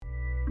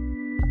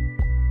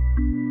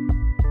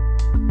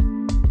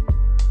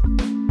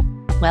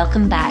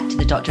Welcome back to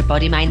the Dr.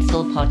 Body Mind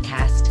Soul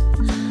podcast.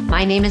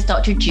 My name is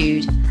Dr.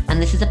 Jude,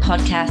 and this is a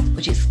podcast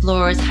which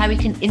explores how we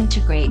can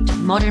integrate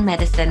modern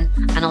medicine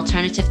and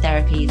alternative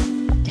therapies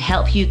to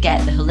help you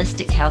get the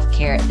holistic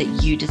healthcare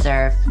that you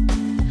deserve.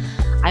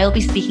 I will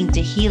be speaking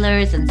to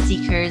healers and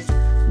seekers,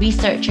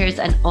 researchers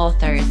and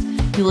authors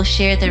who will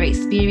share their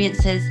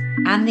experiences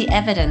and the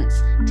evidence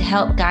to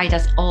help guide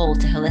us all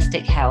to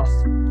holistic health.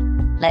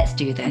 Let's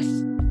do this.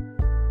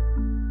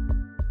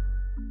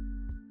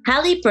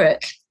 Hally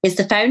Brooke is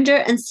the founder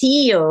and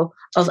CEO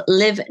of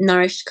Live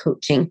Nourished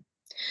Coaching.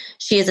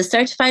 She is a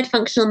certified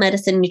functional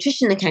medicine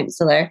nutrition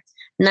counselor,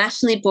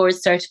 nationally board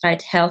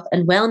certified health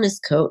and wellness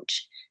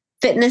coach,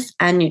 fitness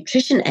and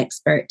nutrition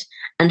expert,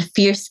 and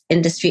fierce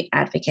industry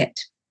advocate.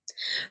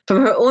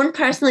 From her own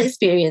personal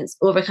experience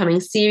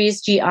overcoming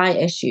serious GI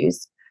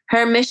issues,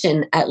 her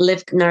mission at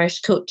Live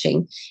Nourished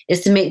Coaching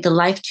is to make the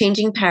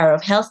life-changing power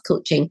of health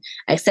coaching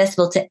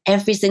accessible to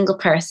every single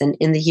person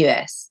in the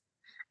US.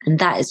 And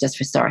that is just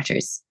for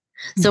starters.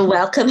 So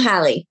welcome,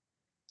 Hally.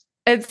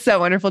 It's so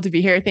wonderful to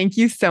be here. Thank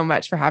you so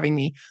much for having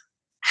me.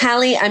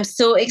 Hally, I'm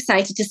so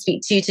excited to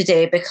speak to you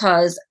today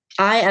because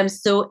I am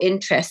so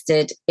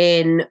interested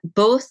in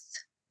both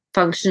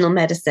functional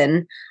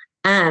medicine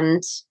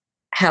and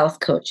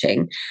health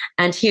coaching.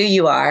 And here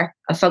you are,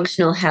 a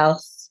functional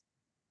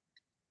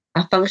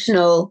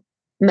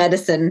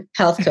medicine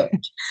health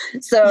coach.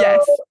 So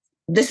yes.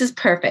 This is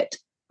perfect.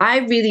 I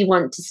really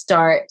want to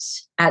start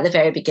at the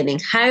very beginning.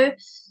 How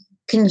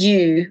do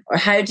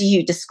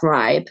you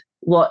describe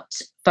what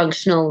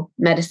functional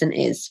medicine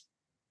is?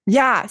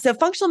 Yeah. So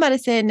functional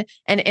medicine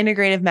and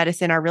integrative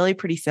medicine are really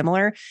pretty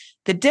similar.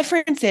 The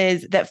difference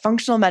is that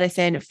functional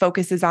medicine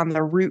focuses on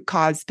the root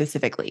cause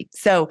specifically.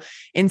 So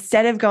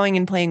instead of going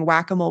and playing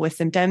whack-a-mole with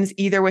symptoms,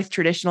 either with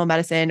traditional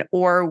medicine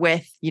or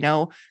with,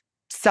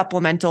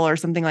 supplemental or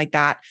something like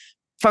that,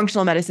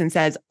 functional medicine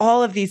says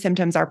all of these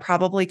symptoms are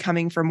probably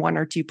coming from one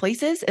or two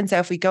places. And so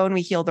if we go and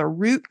we heal the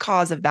root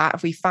cause of that,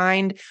 if we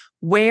find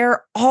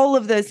where all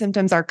of those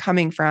symptoms are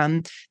coming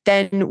from,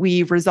 then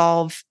we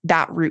resolve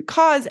that root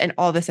cause and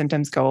all the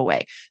symptoms go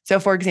away. So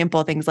for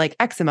example, things like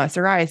eczema,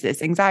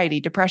 psoriasis,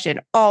 anxiety, depression,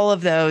 all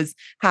of those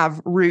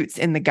have roots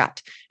in the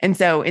gut. And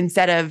so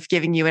instead of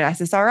giving you an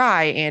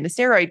SSRI and a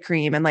steroid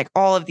cream and like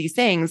all of these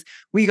things,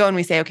 we go and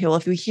we say, okay, well,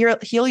 if we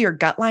heal your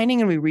gut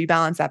lining and we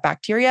rebalance that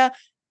bacteria,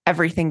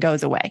 everything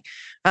goes away.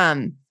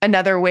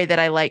 Another way that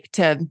I like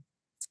to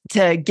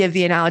give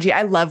the analogy,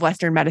 I love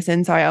Western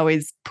medicine. So I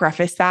always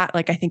preface that.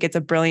 Like, I think it's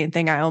a brilliant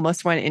thing. I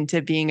almost went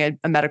into being a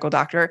medical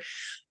doctor.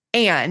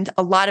 And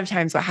a lot of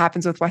times what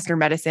happens with Western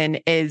medicine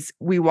is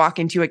we walk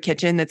into a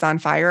kitchen that's on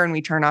fire and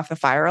we turn off the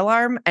fire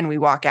alarm and we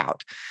walk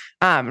out.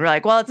 We're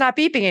like, well, it's not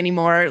beeping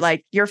anymore.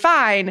 Like, you're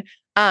fine.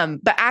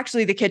 But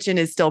actually the kitchen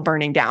is still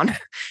burning down.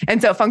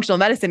 And so functional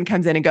medicine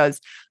comes in and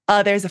goes,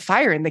 there's a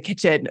fire in the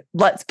kitchen.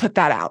 Let's put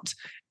that out.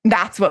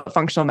 That's what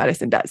functional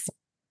medicine does.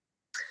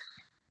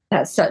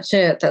 That's such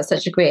a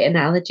great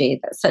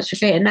analogy.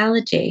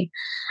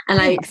 And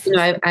Thanks.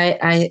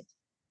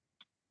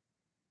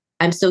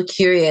 I'm so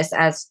curious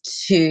as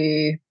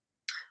to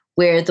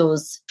where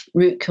those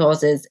root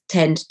causes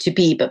tend to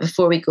be. But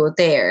before we go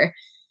there,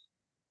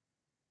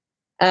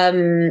 I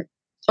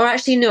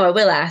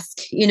will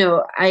ask,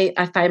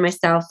 I find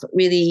myself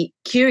really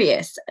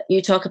curious.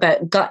 You talk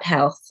about gut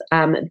health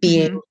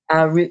being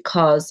a root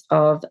cause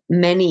of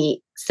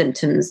many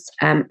symptoms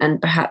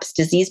and perhaps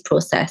disease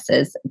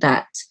processes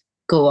that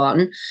go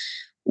on.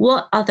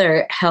 What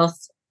other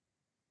health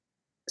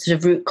sort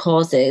of root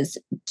causes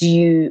do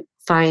you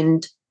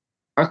find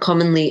are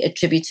commonly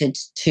attributed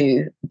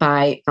to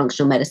by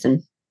functional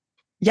medicine?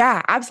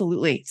 Yeah,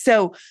 absolutely.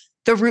 So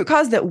the root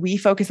cause that we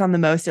focus on the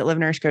most at Live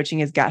Nourished Coaching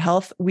is gut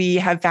health. We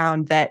have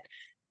found that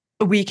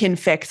we can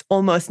fix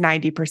almost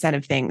 90%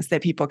 of things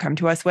that people come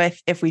to us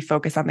with if we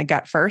focus on the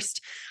gut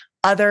first.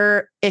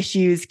 Other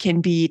issues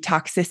can be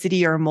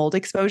toxicity or mold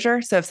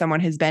exposure. So if someone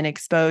has been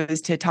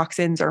exposed to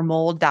toxins or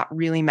mold, that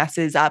really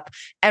messes up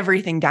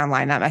everything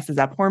downline. That messes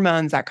up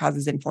hormones, that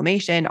causes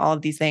inflammation, all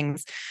of these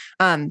things.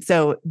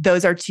 So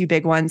those are two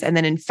big ones. And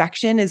then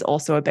infection is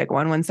also a big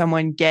one. When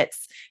someone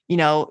gets,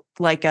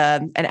 like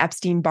an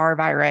Epstein-Barr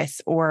virus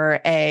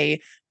or a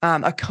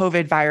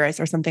COVID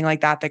virus or something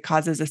like that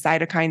causes a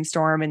cytokine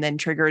storm and then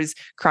triggers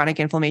chronic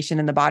inflammation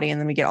in the body.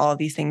 And then we get all of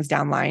these things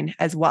downline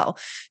as well.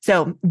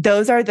 So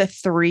those are the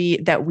three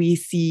that we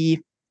see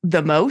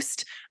the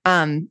most.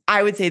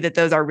 I would say that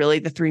those are really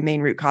the three main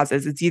root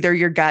causes. It's either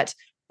your gut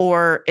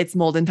or it's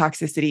mold and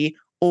toxicity,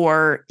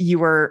 or you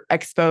were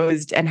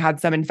exposed and had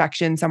some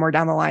infection somewhere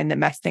down the line that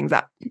messed things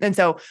up. And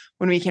so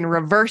when we can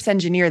reverse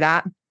engineer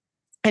that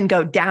and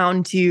go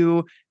down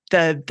to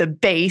the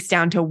base,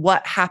 down to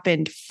what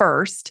happened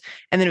first,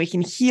 and then we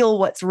can heal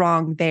what's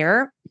wrong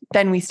there,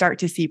 then we start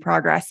to see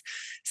progress.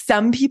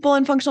 Some people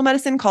in functional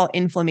medicine call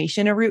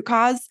inflammation a root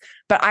cause,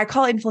 but I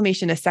call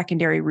inflammation a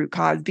secondary root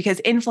cause because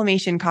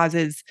inflammation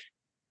causes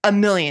a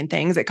million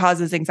things. It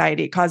causes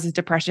anxiety, it causes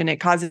depression,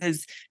 it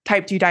causes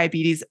type 2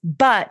 diabetes,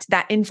 but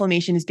that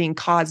inflammation is being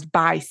caused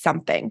by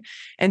something.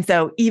 And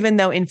so even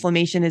though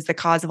inflammation is the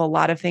cause of a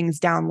lot of things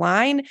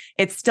downline,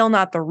 it's still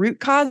not the root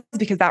cause,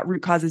 because that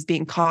root cause is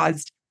being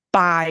caused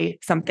by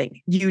something,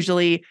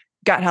 usually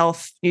gut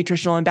health,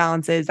 nutritional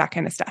imbalances, that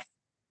kind of stuff.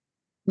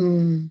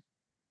 Mm.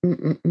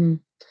 Mm-mm-mm.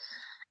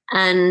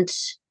 And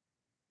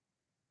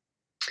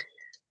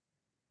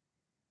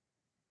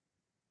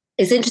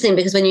it's interesting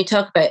because when you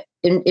talk about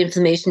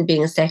inflammation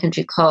being a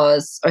secondary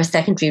cause or a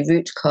secondary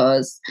root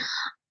cause,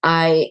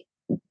 I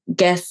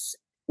guess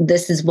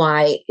this is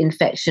why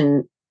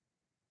infection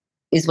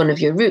is one of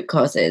your root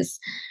causes.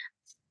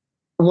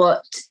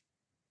 What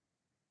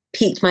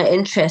piqued my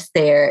interest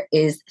there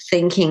is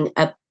thinking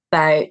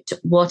about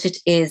what it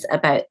is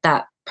about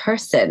that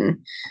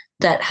person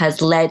that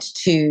has led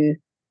to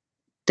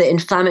the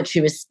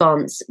inflammatory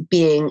response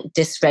being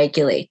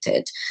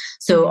dysregulated.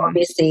 So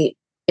obviously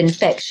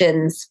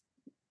infections,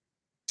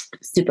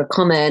 super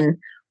common.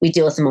 We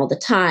deal with them all the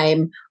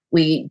time.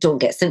 We don't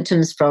get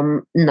symptoms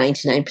from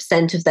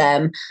 99% of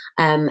them.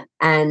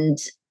 And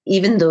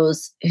even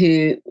those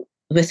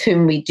with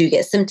whom we do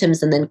get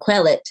symptoms and then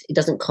quell it, it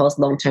doesn't cause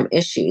long-term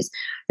issues.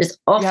 There's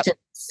often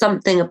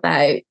something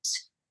about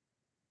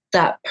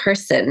that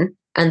person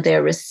and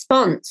their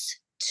response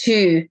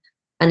to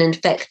an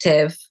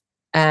infective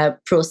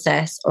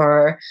process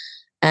or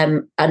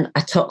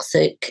a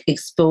toxic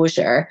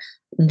exposure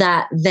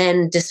that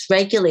then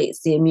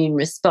dysregulates the immune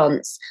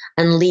response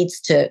and leads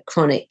to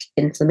chronic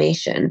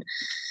inflammation.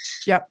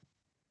 Yep.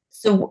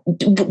 So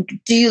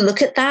do you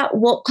look at that?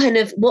 What kind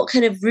of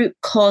root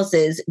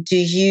causes do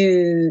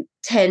you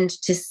tend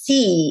to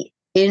see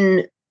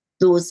in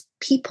those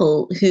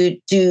people who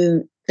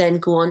do then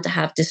go on to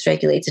have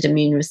dysregulated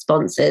immune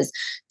responses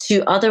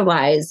to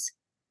otherwise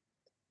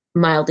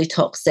mildly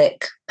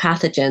toxic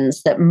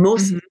pathogens that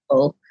most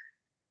people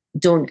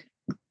don't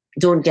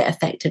get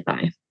affected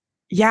by?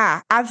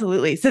 Yeah,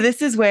 absolutely. So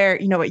this is where,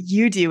 what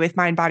you do with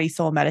Mind, Body,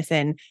 Soul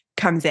medicine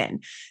comes in.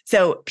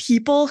 So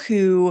people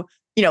who,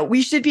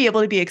 we should be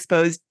able to be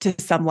exposed to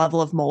some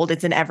level of mold.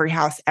 It's in every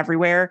house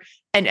everywhere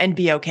and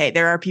be okay.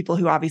 There are people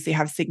who obviously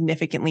have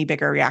significantly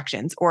bigger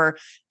reactions, or,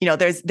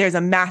 there's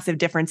a massive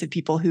difference of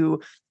people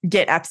who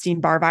get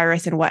Epstein-Barr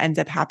virus and what ends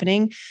up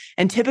happening.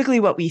 And typically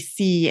what we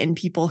see in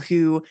people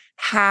who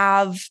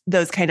have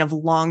those kind of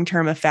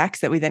long-term effects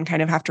that we then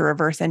kind of have to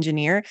reverse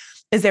engineer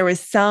is there was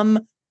some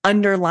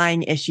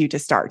underlying issue to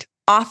start.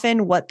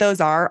 Often what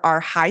those are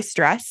high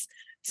stress.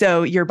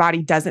 So your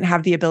body doesn't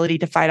have the ability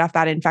to fight off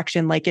that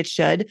infection like it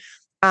should.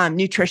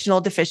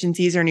 Nutritional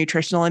deficiencies or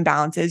nutritional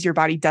imbalances. Your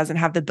body doesn't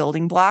have the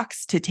building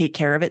blocks to take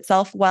care of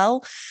itself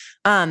well.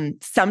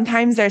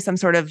 Sometimes there's some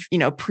sort of,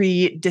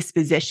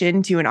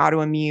 predisposition to an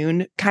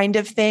autoimmune kind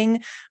of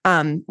thing.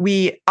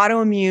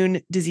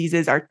 Autoimmune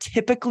diseases are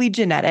typically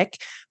genetic,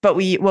 but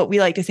what we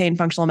like to say in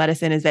functional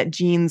medicine is that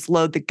genes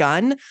load the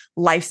gun,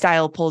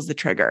 lifestyle pulls the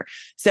trigger.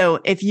 So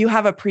if you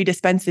have a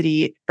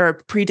predisposition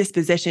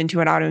to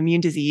an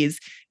autoimmune disease,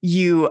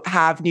 you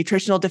have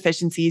nutritional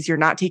deficiencies, you're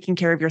not taking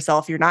care of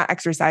yourself, you're not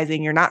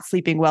exercising, you're not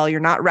sleeping well, you're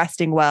not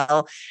resting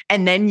well,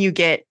 and then you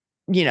get,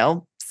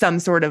 some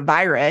sort of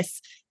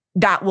virus,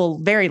 that will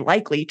very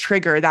likely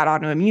trigger that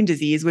autoimmune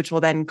disease, which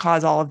will then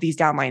cause all of these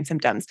downline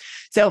symptoms.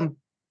 So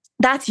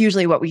that's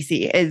usually what we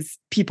see is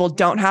people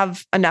don't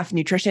have enough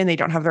nutrition. They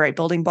don't have the right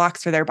building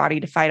blocks for their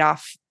body to fight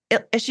off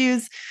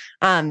issues.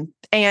 And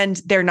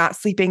they're not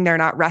sleeping, they're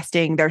not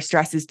resting, their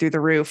stress is through the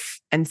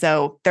roof. And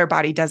so their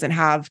body doesn't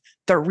have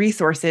the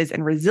resources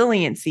and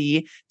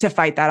resiliency to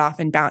fight that off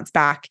and bounce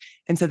back.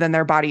 And so then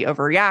their body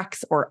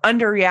overreacts or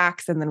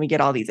underreacts, and then we get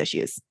all these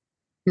issues.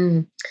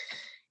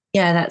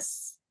 Yeah,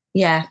 that's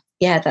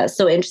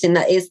so interesting.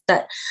 That is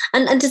that,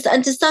 and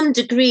to some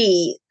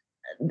degree,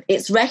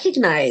 it's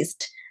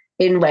recognized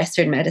in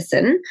Western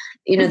medicine.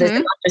 There's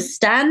an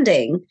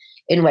understanding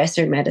in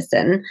Western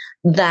medicine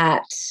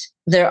that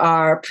there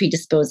are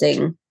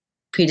predisposing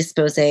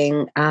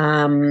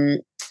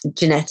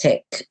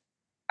genetic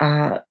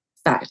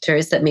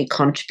factors that may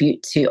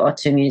contribute to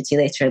autoimmunity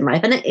later in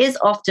life, and it is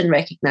often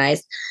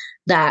recognized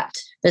that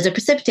there's a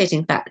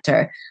precipitating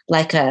factor,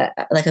 like a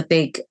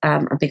big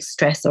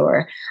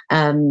stressor,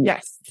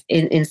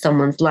 in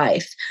someone's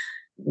life.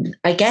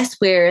 I guess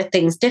where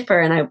things differ,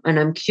 and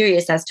I'm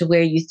curious as to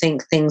where you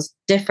think things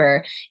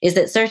differ, is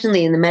that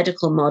certainly in the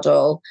medical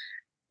model,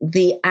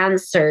 the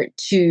answer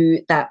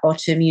to that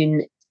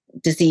autoimmune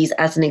disease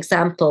as an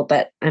example,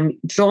 but I'm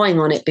drawing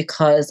on it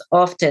because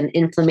often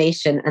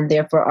inflammation and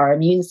therefore our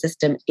immune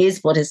system is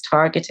what is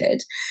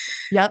targeted.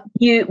 Yep.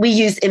 We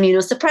use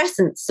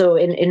immunosuppressants, so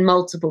in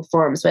multiple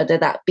forms, whether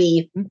that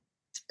be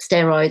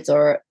steroids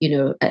or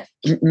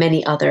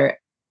many other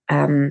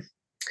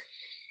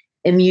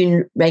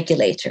immune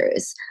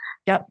regulators.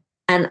 Yep.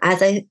 And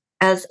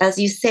as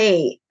you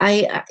say,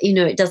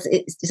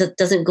 it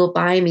doesn't go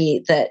by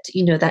me that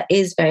that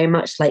is very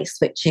much like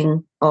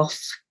switching off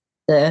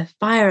the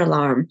fire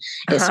alarm.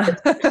 It's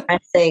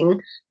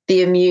suppressing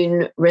the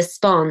immune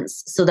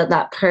response so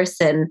that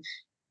person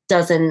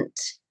doesn't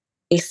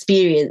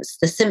experience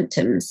the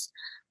symptoms,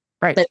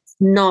 Right. but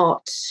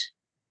not,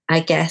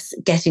 I guess,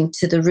 getting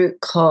to the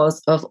root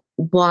cause of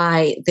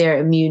why their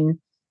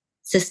immune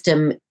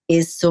system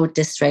is so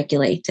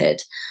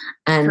dysregulated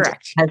and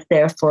Correct. has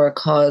therefore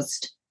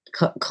caused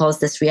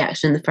this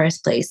reaction in the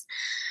first place.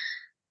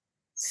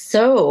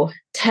 So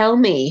tell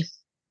me,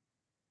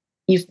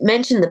 you've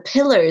mentioned the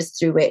pillars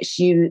through which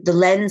the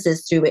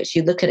lenses through which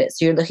you look at it.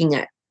 So you're looking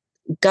at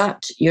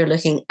gut, you're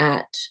looking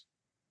at,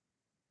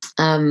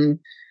 I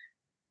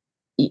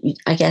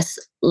guess,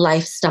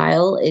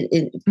 lifestyle.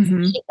 I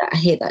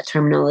hate that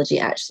terminology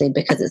actually,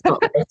 because it's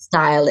not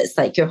lifestyle. It's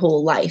like your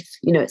whole life.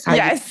 It's how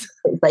Yes.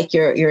 it's like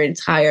your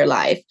entire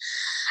life.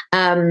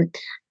 And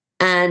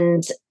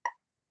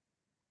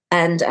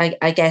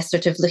I guess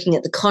sort of looking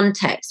at the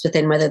context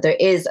within whether there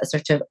is a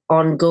sort of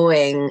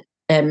ongoing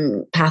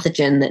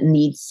pathogen that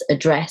needs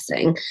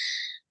addressing.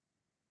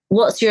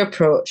 What's your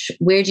approach?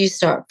 Where do you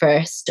start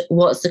first?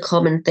 What's the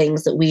common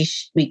things that we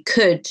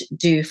could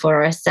do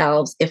for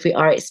ourselves if we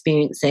are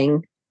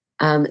experiencing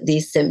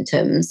these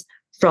symptoms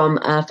from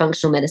a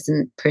functional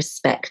medicine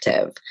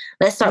perspective?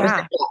 Let's start with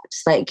the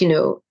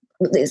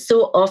gut.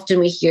 So often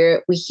we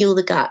hear we heal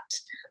the gut.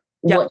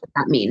 Yep. What does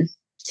that mean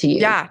to you?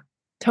 Yeah,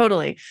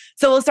 totally.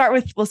 So we'll start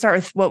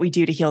with what we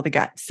do to heal the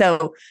gut.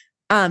 So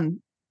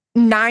 9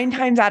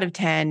 times out of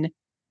 10,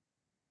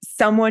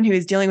 someone who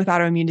is dealing with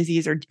autoimmune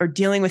disease or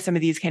dealing with some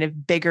of these kind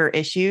of bigger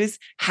issues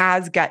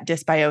has gut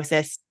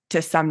dysbiosis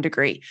to some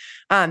degree.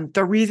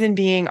 The reason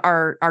being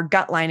our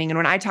gut lining. And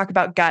when I talk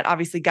about gut,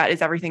 obviously gut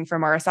is everything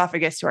from our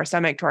esophagus to our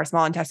stomach, to our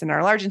small intestine, and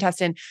our large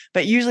intestine.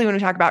 But usually when we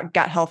talk about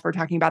gut health, we're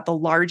talking about the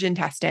large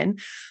intestine.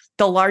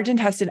 The large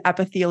intestine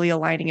epithelial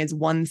lining is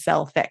 1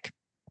 cell thick,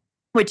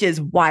 which is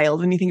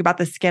wild. When you think about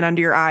the skin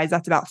under your eyes,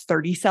 that's about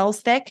 30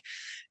 cells thick.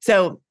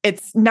 So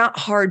it's not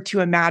hard to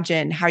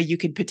imagine how you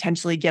could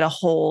potentially get a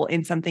hole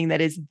in something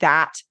that is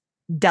that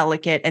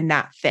delicate and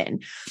that thin.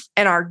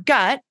 And our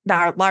gut,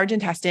 our large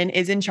intestine,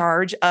 is in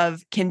charge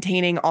of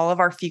containing all of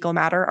our fecal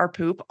matter, our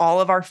poop,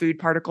 all of our food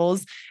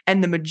particles,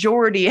 and the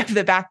majority of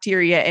the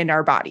bacteria in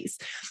our bodies.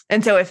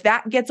 And so if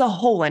that gets a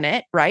hole in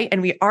it, right,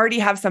 and we already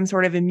have some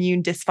sort of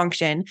immune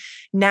dysfunction,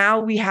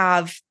 now we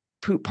have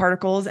poop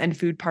particles and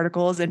food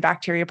particles and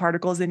bacteria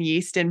particles and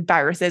yeast and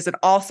viruses and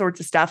all sorts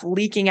of stuff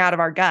leaking out of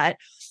our gut,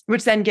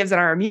 which then gives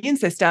our immune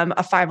system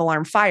a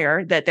 5-alarm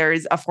fire that there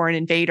is a foreign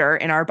invader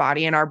in our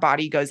body, and our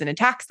body goes and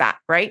attacks that,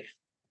 right?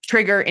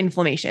 Trigger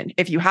inflammation.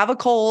 If you have a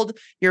cold,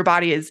 your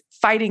body is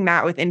fighting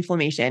that with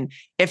inflammation.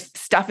 If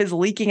stuff is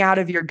leaking out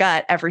of your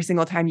gut every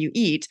single time you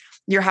eat,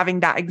 you're having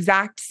that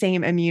exact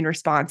same immune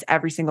response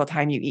every single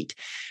time you eat.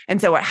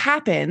 And so what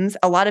happens,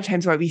 a lot of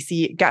times why we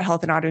see gut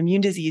health and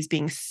autoimmune disease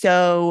being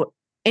so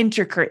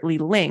intricately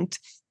linked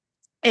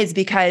is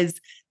because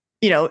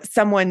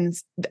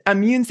someone's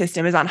immune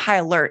system is on high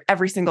alert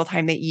every single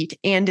time they eat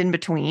and in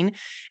between.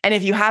 And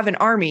if you have an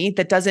army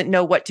that doesn't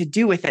know what to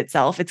do with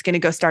itself, it's going to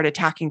go start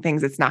attacking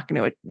things it's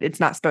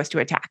not supposed to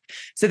attack.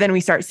 So then we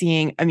start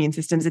seeing immune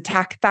systems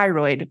attack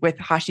thyroid with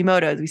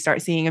Hashimoto's. We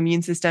start seeing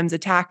immune systems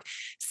attack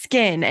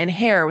skin and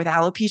hair with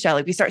alopecia.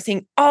 Like we start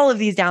seeing all of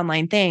these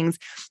downline things,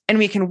 and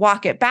we can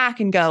walk it back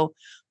and go,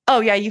 oh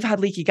yeah, you've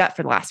had leaky gut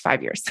for the last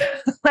 5 years.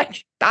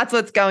 Like that's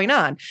what's going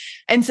on.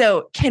 And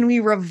so can we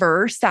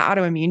reverse that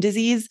autoimmune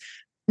disease?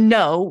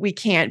 No, we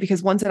can't,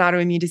 because once an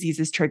autoimmune disease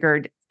is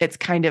triggered, it's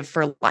kind of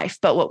for life.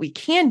 But what we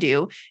can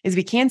do is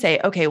we can say,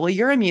 okay, well,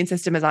 your immune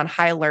system is on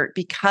high alert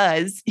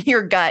because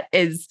your gut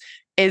is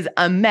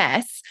a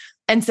mess.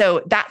 And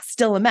so that's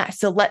still a mess.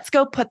 So let's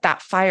go put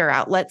that fire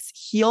out. Let's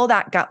heal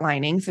that gut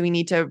lining. So we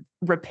need to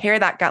repair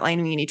that gut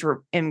lining. We need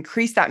to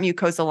increase that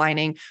mucosal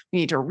lining. We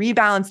need to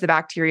rebalance the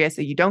bacteria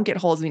so you don't get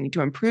holes. We need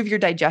to improve your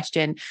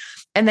digestion.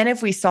 And then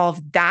if we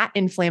solve that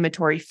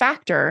inflammatory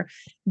factor,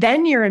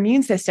 then your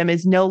immune system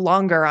is no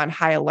longer on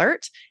high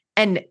alert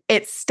and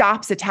it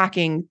stops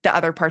attacking the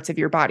other parts of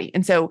your body.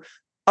 And so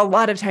a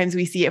lot of times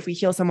we see if we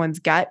heal someone's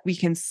gut, we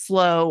can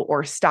slow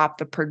or stop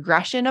the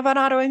progression of an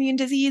autoimmune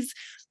disease,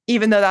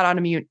 even though that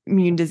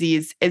autoimmune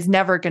disease is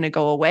never going to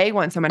go away.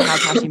 Once someone has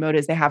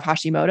Hashimoto's, they have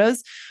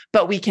Hashimoto's,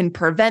 but we can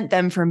prevent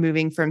them from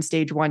moving from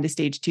stage 1 to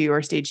stage 2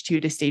 or stage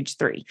 2 to stage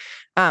 3.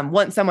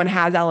 Once someone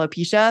has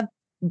alopecia,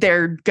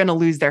 they're going to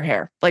lose their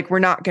hair. Like we're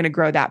not going to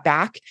grow that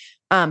back.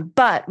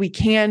 But we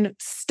can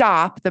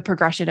stop the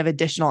progression of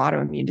additional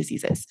autoimmune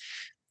diseases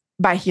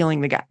by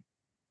healing the gut.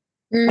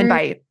 And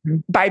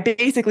by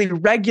basically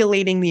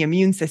regulating the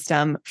immune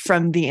system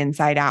from the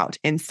inside out,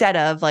 instead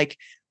of like,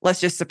 let's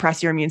just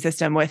suppress your immune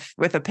system with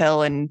a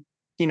pill and,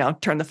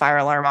 turn the fire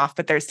alarm off,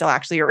 but there's still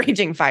actually a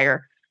raging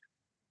fire.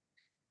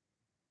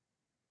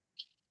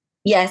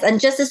 Yes. And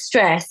just as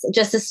stress,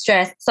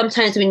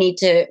 sometimes we need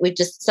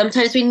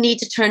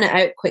to turn it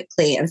out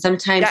quickly, and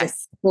sometimes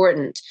it's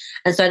important.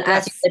 And so,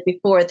 as you said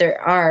before,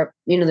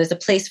 there's a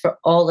place for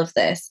all of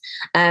this.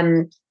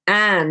 And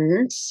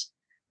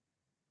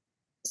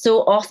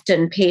so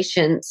often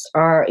patients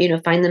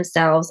find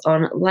themselves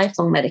on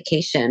lifelong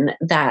medication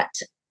that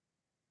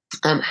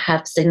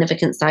have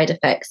significant side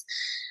effects.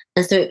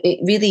 And so it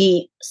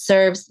really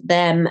serves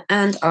them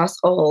and us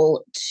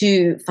all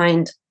to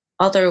find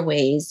other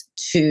ways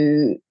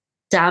to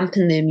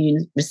dampen the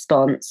immune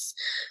response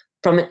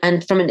from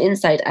an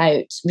inside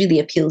out really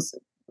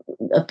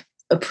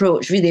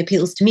approach really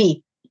appeals to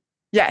me.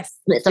 Yes.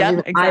 It's something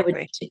that exactly. I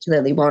would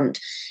particularly want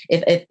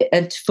if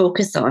and to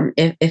focus on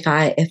if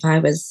I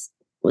was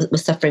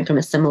suffering from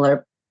a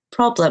similar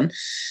problem.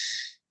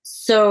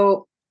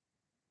 So,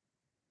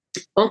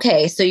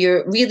 okay, so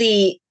you're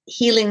really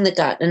healing the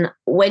gut. And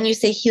when you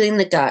say healing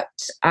the gut,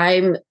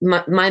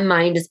 my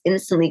mind is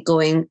instantly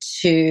going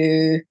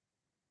to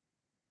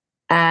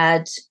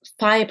add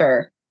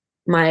fiber.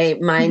 My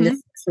mind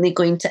is instantly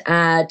going to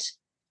add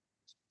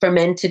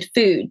fermented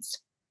foods.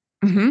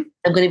 I'm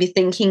going to be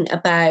thinking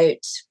about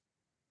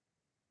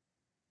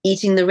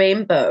eating the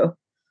rainbow.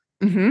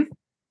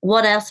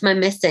 What else am I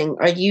missing?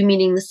 Are you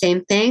meaning the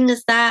same thing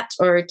as that?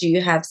 Or do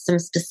you have some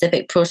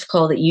specific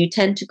protocol that you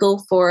tend to go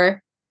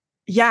for?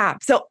 Yeah.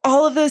 So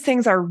all of those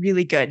things are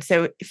really good.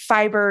 So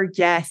fiber,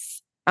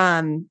 yes.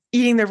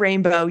 Eating the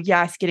rainbow,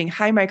 yes. Getting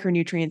high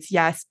micronutrients,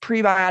 yes.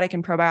 Prebiotic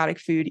and probiotic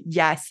food,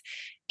 yes.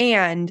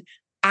 And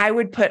I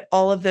would put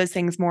all of those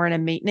things more in a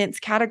maintenance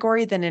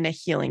category than in a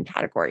healing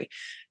category.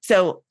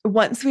 So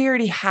once we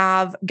already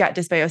have gut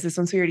dysbiosis,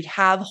 once we already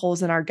have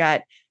holes in our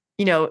gut,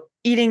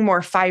 eating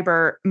more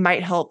fiber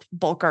might help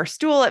bulk our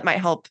stool. It might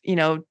help,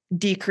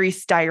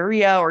 decrease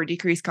diarrhea or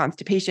decrease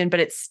constipation, but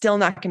it's still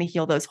not going to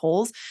heal those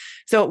holes.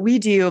 So what we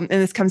do, and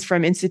this comes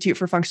from Institute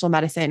for Functional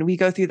Medicine, we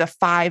go through the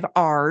 5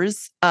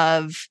 R's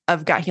of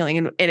gut healing,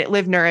 and it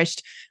Live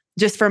Nourished.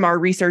 Just from our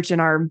research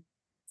and our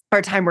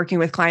time working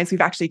with clients,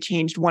 we've actually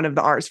changed one of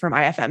the R's from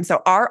IFM.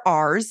 So our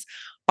R's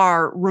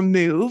are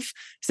remove.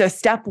 So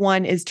step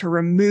 1 is to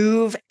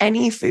remove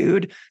any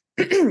food,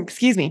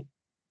 excuse me,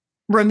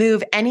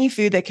 remove any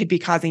food that could be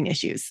causing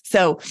issues.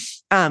 So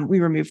we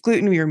remove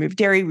gluten, we remove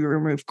dairy, we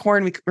remove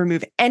corn, we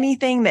remove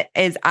anything that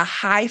is a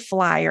high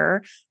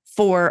flyer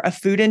for a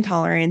food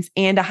intolerance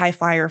and a high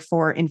flyer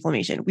for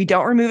inflammation. We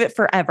don't remove it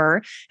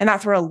forever. And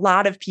that's where a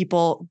lot of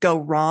people go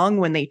wrong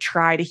when they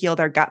try to heal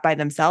their gut by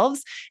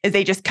themselves, is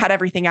they just cut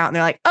everything out and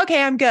they're like,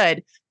 okay, I'm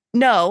good.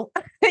 No,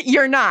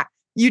 you're not.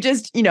 You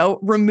just,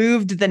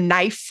 removed the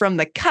knife from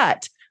the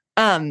cut.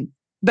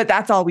 But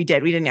that's all we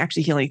did. We didn't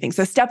actually heal anything.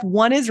 So step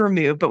 1 is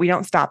remove, but we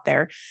don't stop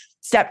there.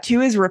 Step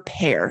 2 is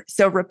repair.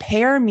 So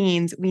repair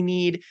means we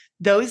need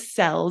those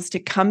cells to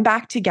come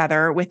back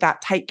together with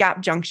that tight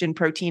gap junction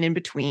protein in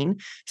between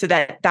so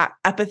that that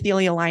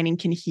epithelial lining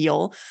can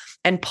heal.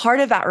 And part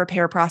of that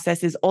repair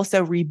process is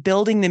also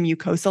rebuilding the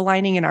mucosal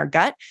lining in our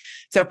gut.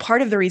 So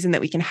part of the reason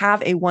that we can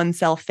have a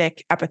 1-cell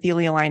thick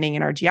epithelial lining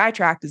in our GI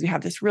tract is we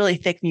have this really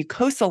thick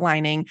mucosal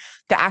lining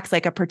that acts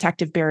like a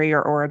protective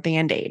barrier or a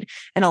Band-Aid.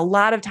 And a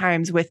lot of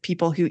times with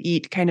people who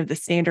eat kind of the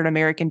standard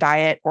American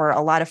diet, or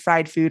a lot of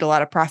fried food, a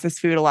lot of processed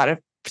food, a lot of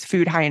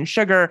food high in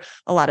sugar,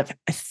 a lot of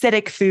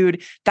acidic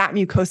food, that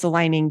mucosal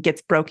lining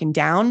gets broken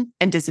down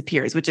and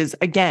disappears, which is,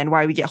 again,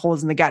 why we get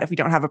holes in the gut. If we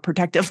don't have a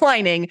protective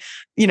lining,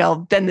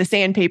 then the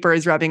sandpaper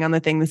is rubbing on the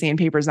thing the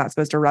sandpaper is not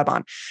supposed to rub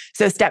on.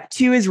 So step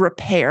 2 is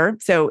repair.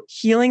 So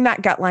healing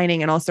that gut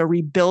lining and also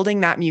rebuilding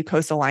that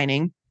mucosal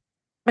lining.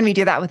 And we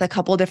do that with a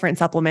couple of different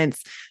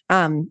supplements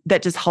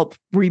that just help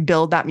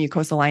rebuild that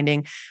mucosal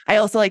lining. I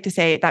also like to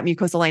say that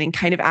mucosal lining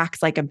kind of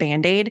acts like a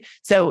Band-Aid.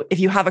 So if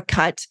you have a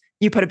cut,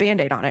 you put a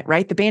Band-Aid on it,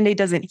 right? The Band-Aid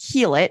doesn't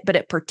heal it, but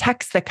it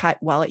protects the cut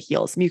while it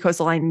heals.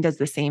 Mucosal lining does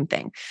the same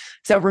thing.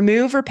 So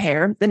remove,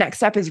 repair. The next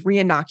step is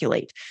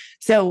re-inoculate.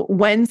 So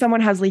when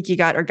someone has leaky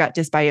gut or gut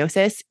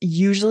dysbiosis,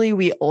 usually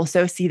we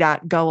also see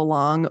that go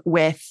along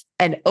with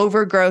an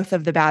overgrowth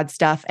of the bad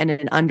stuff and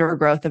an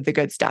undergrowth of the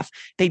good stuff.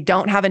 They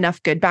don't have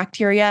enough good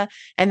bacteria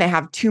and they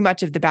have too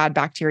much of the bad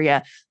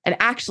bacteria. And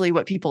actually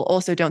what people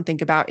also don't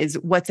think about is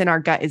what's in our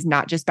gut is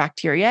not just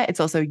bacteria. It's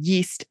also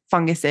yeast,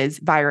 funguses,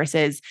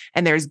 viruses,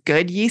 and there's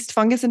good yeast,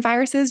 fungus, and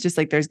viruses, just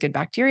like there's good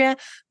bacteria.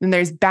 Then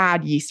there's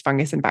bad yeast,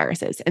 fungus, and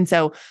viruses. And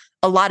so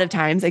a lot of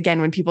times, again,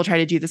 when people try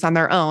to do this on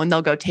their own,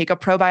 they'll go take a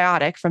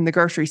probiotic from the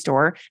grocery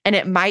store and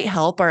it might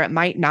help or it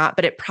might not,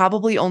 but it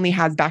probably only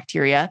has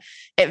bacteria.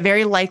 It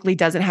very likely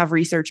doesn't have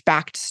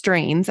research-backed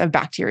strains of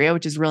bacteria,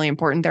 which is really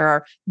important. There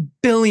are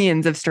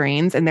billions of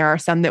strains, and there are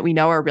some that we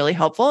know are really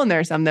helpful, and there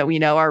are some that we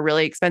know are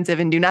really expensive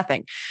and do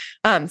nothing.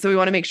 So we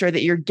want to make sure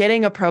that you're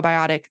getting a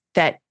probiotic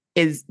that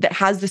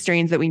has the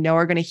strains that we know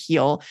are going to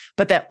heal,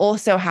 but that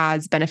also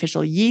has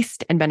beneficial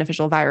yeast and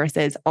beneficial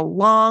viruses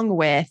along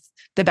with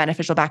the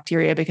beneficial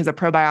bacteria, because a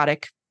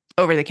probiotic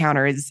over the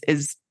counter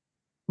is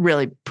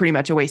really pretty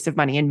much a waste of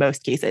money in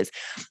most cases.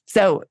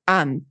 So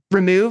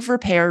remove,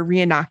 repair,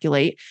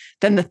 re-inoculate.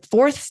 Then the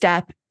 4th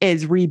step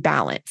is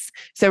rebalance.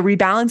 So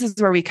rebalance is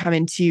where we come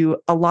into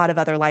a lot of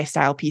other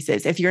lifestyle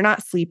pieces. If you're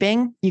not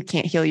sleeping, you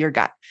can't heal your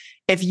gut.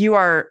 If you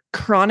are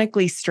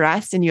chronically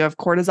stressed and you have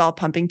cortisol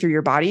pumping through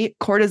your body,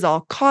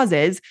 cortisol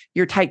causes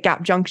your tight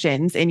gap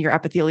junctions in your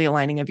epithelial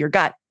lining of your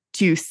gut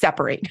to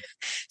separate.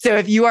 So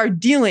if you are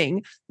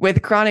dealing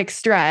with chronic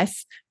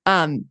stress,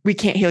 we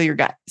can't heal your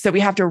gut. So we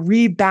have to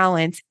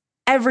rebalance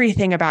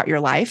everything about your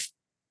life.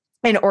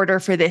 in order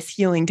for this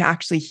healing to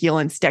actually heal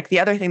and stick. The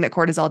other thing that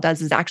cortisol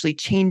does is actually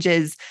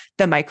changes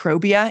the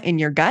microbia in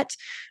your gut.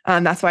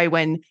 That's why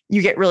when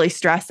you get really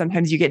stressed,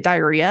 sometimes you get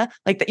diarrhea.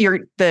 Like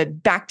the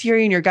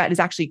bacteria in your gut is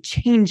actually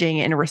changing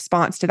in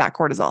response to that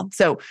cortisol.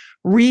 So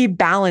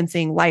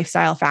rebalancing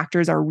lifestyle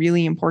factors are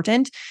really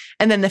important.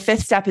 And then the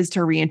fifth step is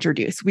to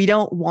reintroduce. We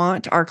don't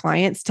want our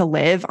clients to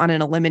live on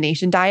an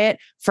elimination diet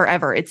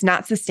forever. It's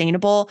not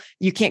sustainable.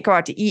 You can't go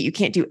out to eat. You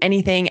can't do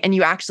anything. And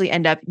you actually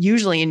end up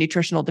usually in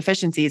nutritional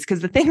deficiencies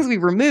because the things we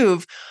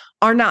remove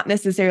are not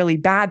necessarily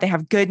bad. They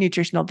have good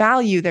nutritional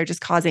value. They're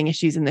just causing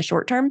issues in the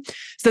short term.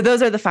 So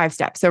those are the 5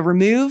 steps. So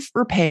remove,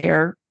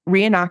 repair,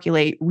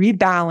 reinoculate,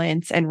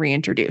 rebalance, and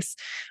reintroduce.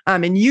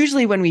 And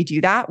usually when we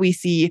do that, we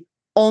see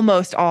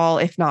almost all,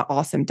 if not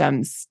all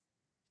symptoms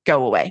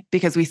go away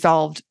because we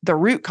solved the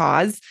root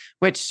cause,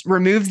 which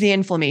removes the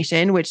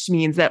inflammation, which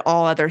means that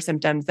all other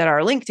symptoms that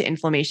are linked to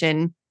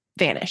inflammation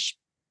vanish.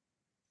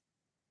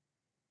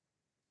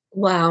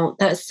 Wow,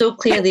 that's so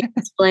clearly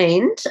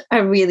explained. I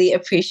really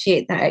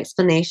appreciate that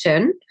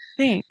explanation.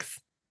 Thanks.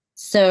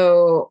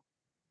 So,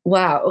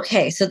 wow.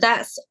 Okay, so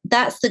that's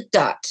the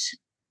gut,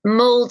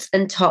 molds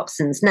and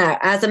toxins. Now,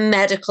 as a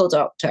medical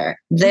doctor,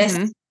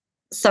 this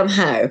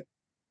somehow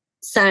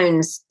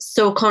sounds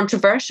so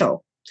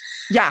controversial.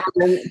 Yeah.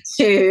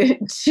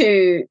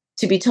 To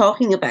be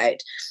talking about,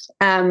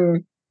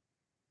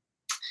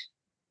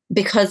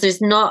 because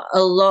there's not a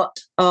lot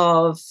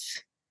of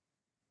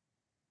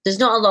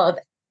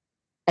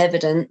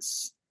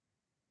evidence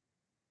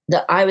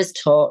that I was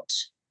taught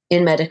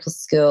in medical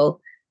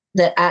school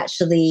that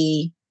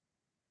actually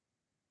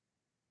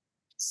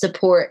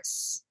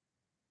supports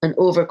an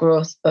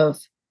overgrowth of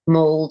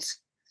mold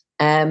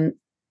in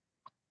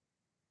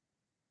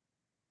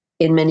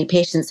many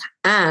patients.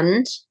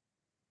 And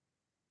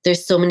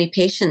there's so many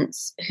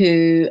patients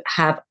who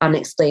have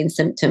unexplained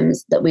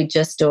symptoms that we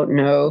just don't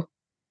know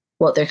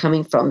what they're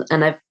coming from.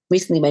 And I've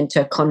recently went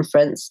to a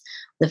conference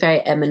with a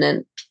very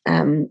eminent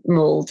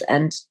mold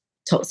and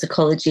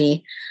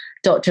toxicology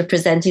doctor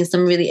presenting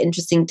some really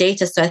interesting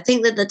data. So I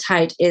think that the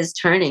tide is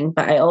turning,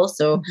 but I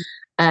also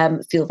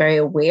feel very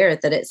aware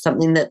that it's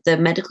something that the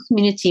medical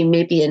community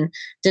may be in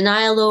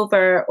denial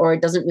over or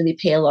doesn't really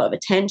pay a lot of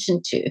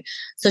attention to.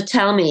 So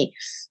tell me,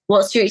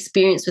 what's your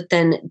experience with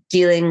then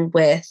dealing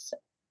with,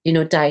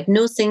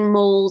 diagnosing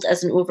mold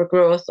as an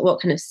overgrowth?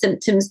 What kind of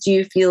symptoms do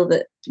you feel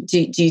that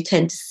do you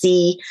tend to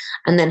see?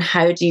 And then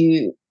how do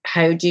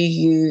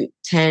you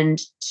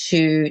tend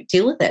to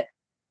deal with it?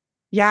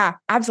 Yeah,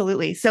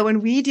 absolutely. So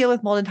when we deal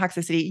with mold and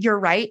toxicity, you're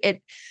right.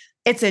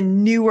 It's a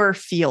newer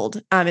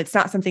field. It's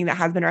not something that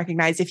has been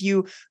recognized. If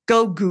you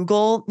go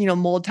Google,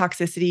 mold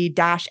toxicity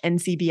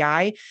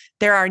 -NCBI,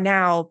 there are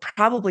now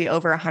probably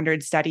over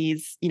 100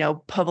 studies,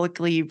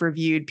 publicly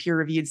reviewed,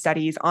 peer-reviewed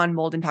studies on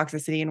mold and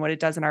toxicity and what it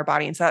does in our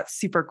body. And so that's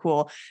super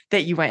cool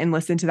that you went and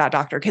listened to that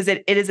doctor because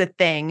it is a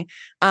thing.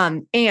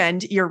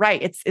 And you're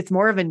right. It's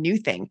more of a new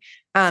thing.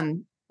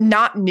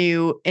 Not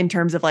new in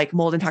terms of like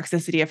mold and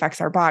toxicity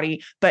affects our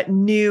body, but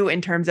new in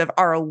terms of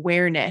our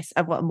awareness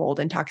of what mold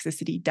and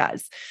toxicity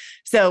does.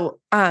 So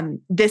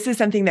this is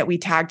something that we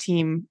tag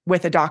team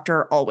with a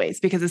doctor always,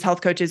 because as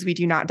health coaches, we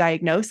do not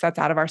diagnose. That's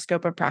out of our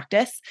scope of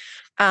practice.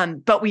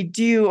 But we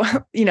do,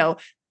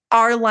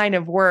 our line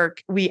of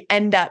work, we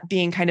end up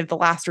being kind of the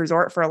last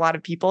resort for a lot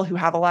of people who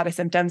have a lot of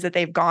symptoms that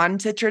they've gone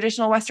to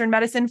traditional Western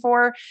medicine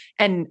for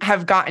and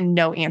have gotten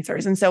no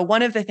answers. And so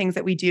one of the things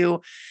that we do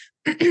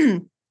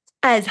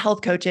as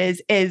health coaches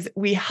is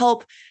we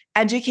help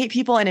educate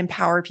people and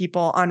empower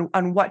people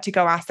on what to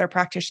go ask their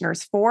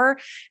practitioners for.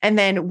 And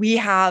then we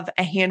have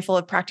a handful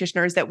of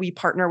practitioners that we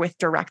partner with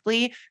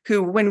directly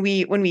who, when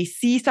we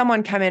see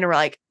someone come in and we're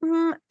like,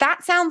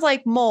 that sounds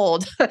like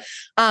mold,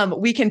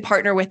 we can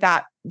partner with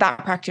that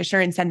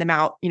practitioner and send them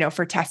out,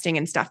 for testing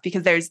and stuff,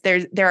 because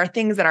there are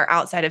things that are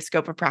outside of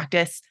scope of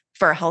practice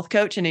for a health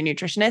coach and a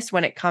nutritionist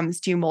when it comes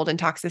to mold and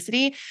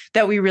toxicity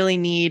that we really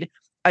need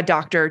a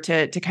doctor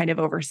to kind of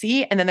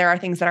oversee. And then there are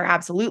things that are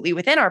absolutely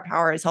within our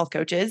power as health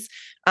coaches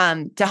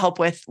to help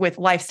with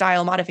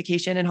lifestyle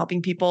modification and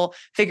helping people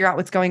figure out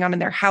what's going on in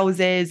their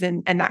houses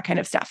and that kind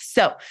of stuff.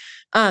 So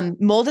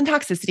mold and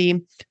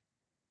toxicity,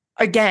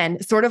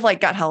 again, sort of like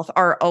gut health,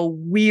 are a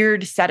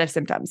weird set of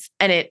symptoms.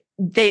 And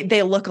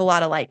they look a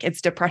lot alike.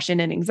 It's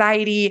depression and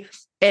anxiety.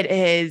 It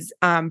is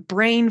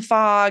brain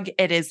fog.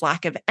 It is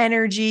lack of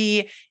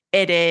energy.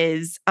 It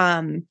is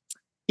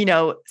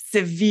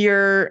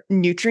severe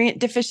nutrient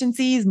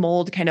deficiencies.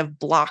 Mold kind of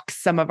blocks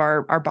some of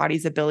our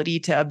body's ability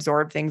to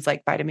absorb things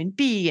like vitamin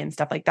B and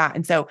stuff like that.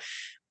 And so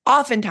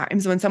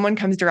oftentimes when someone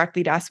comes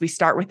directly to us, we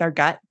start with our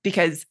gut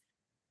because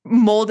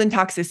mold and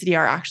toxicity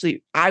are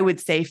actually, I would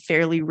say,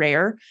 fairly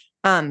rare.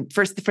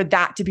 For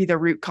that to be the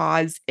root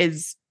cause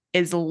is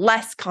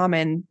less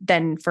common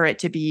than for it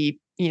to be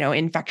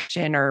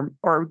infection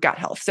or gut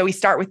health. So we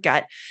start with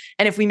gut.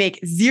 And if we make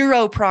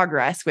zero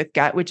progress with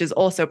gut, which is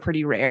also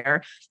pretty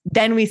rare,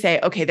 then we say,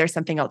 okay, there's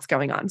something else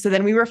going on. So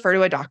then we refer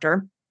to a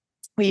doctor.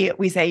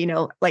 we say,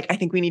 like, I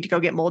think we need to go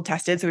get mold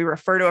tested. So we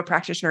refer to a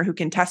practitioner who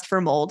can test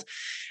for mold.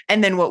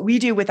 And then what we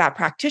do with that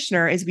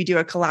practitioner is we do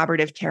a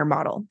collaborative care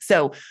model.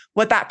 So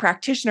what that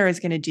practitioner is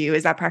going to do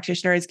is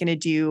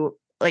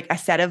like a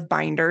set of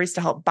binders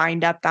to help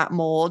bind up that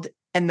mold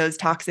and those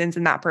toxins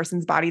in that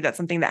person's body. That's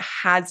something that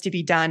has to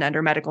be done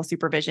under medical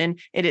supervision.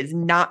 It is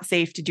not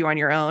safe to do on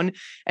your own.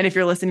 And if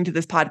you're listening to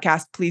this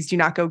podcast, please do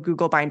not go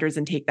Google binders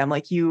and take them.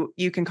 Like you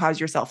can cause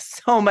yourself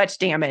so much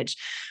damage.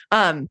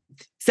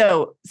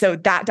 So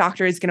that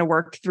doctor is going to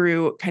work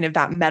through kind of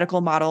that medical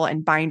model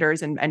and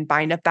binders and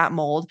bind up that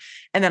mold.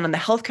 And then on the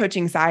health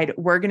coaching side,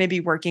 we're going to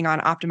be working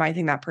on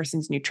optimizing that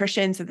person's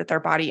nutrition so that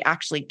their body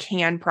actually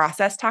can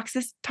process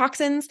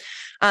toxins.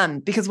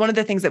 Because one of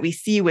the things that we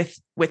see with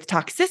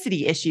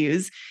toxicity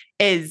issues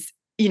is,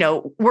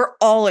 we're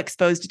all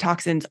exposed to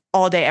toxins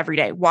all day, every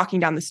day. Walking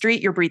down the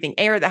street, you're breathing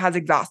air that has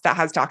exhaust, that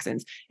has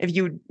toxins. If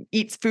you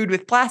eat food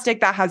with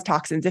plastic, that has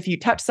toxins. If you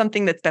touch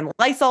something that's been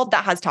Lysoled,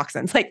 that has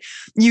toxins. Like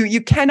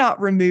you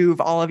cannot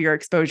remove all of your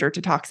exposure to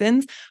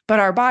toxins, but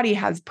our body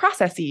has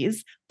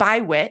processes by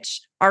which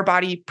our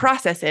body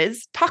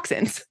processes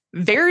toxins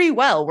very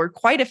well. We're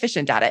quite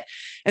efficient at it.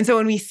 And so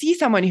when we see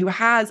someone who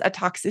has a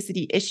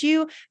toxicity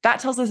issue, that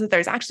tells us that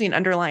there's actually an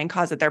underlying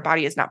cause that their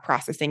body is not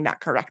processing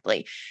that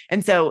correctly.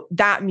 And so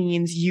that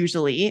means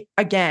usually,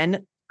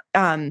 again,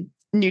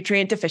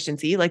 nutrient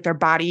deficiency, like their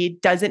body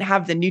doesn't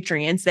have the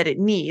nutrients that it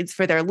needs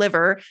for their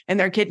liver and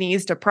their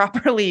kidneys to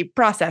properly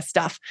process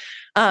stuff.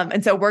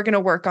 And so we're going to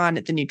work on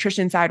the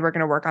nutrition side. We're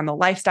going to work on the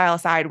lifestyle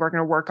side. We're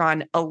going to work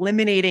on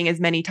eliminating as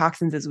many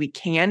toxins as we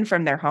can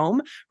from their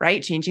home,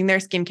 right? Changing their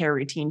skincare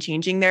routine,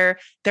 changing their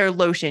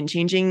lotion,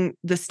 changing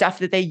the stuff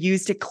that they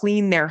use to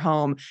clean their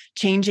home,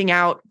 changing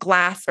out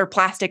glass or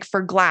plastic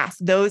for glass,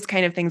 those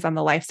kind of things on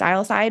the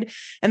lifestyle side.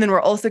 And then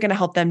we're also going to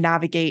help them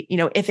navigate,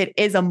 if it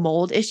is a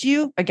mold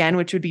issue, again,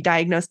 which would be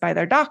diagnosed by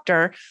their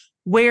doctor,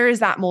 where is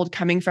that mold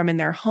coming from in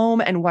their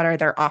home and what are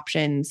their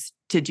options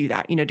to do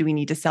that? Do we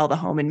need to sell the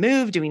home and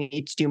move? Do we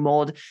need to do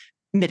mold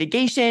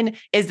mitigation?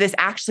 Is this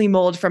actually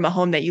mold from a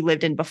home that you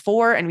lived in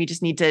before and we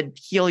just need to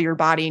heal your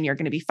body and you're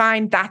going to be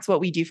fine? That's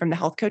what we do from the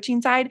health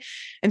coaching side.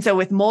 And so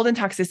with mold and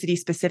toxicity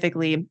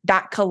specifically,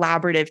 that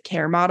collaborative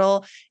care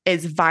model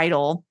is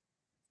vital.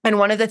 And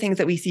one of the things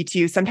that we see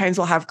too, sometimes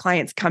we'll have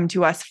clients come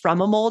to us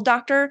from a mold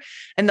doctor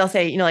and they'll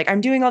say,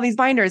 I'm doing all these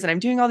binders and I'm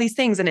doing all these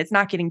things and it's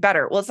not getting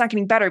better. Well, it's not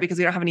getting better because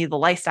we don't have any of the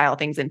lifestyle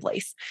things in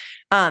place.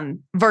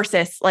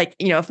 Versus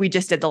if we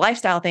just did the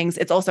lifestyle things,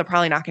 it's also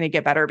probably not going to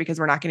get better because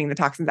we're not getting the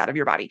toxins out of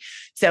your body.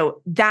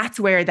 So that's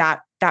where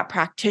that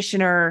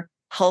practitioner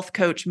health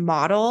coach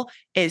model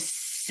is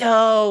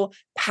so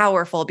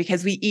powerful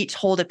because we each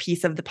hold a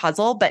piece of the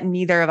puzzle, but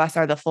neither of us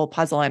are the full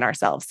puzzle in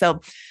ourselves. So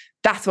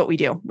that's what we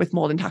do with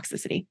mold and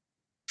toxicity.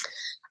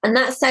 And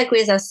that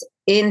segues us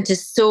into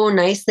so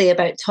nicely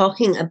about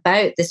talking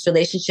about this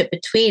relationship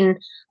between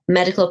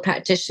medical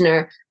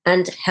practitioner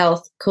and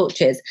health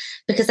coaches.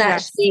 Because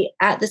actually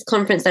at this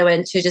conference I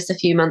went to just a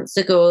few months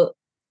ago,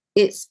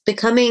 it's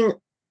becoming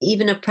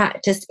even a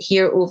practice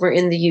here over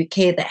in the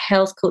UK that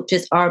health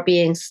coaches are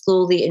being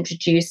slowly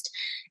introduced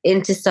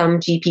into some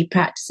GP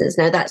practices.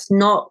 Now, that's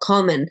not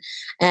common,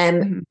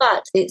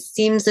 but it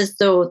seems as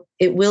though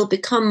it will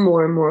become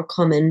more and more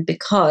common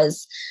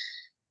because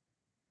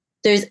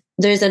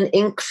there's an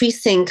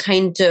increasing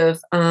kind of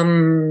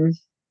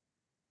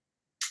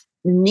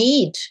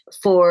need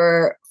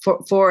for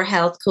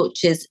health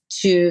coaches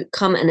to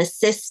come and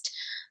assist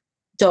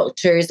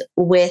doctors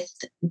with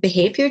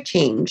behavior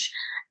change.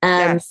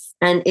 And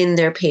in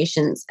their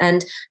patients.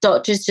 And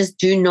doctors just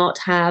do not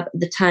have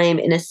the time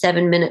in a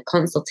 7-minute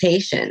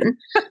consultation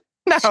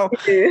to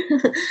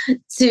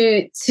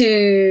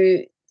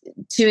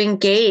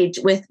engage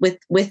with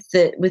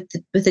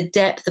the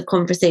depth of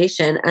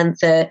conversation and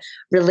the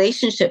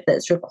relationship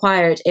that's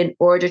required in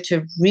order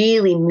to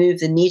really move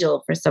the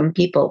needle for some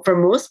people, for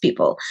most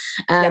people,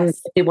 if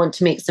they want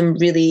to make some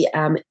really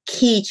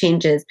key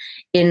changes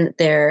in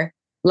their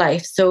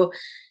life. So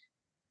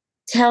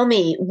tell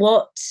me,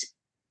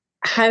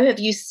 how have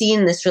you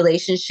seen this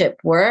relationship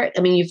work?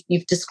 I mean,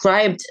 you've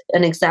described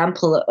an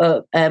example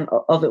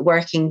of it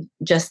working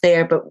just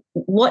there, but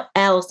what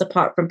else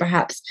apart from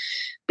perhaps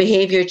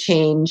behavior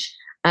change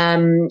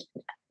do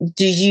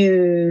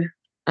you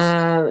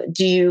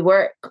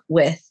work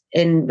with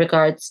in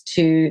regards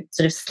to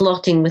sort of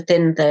slotting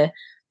within the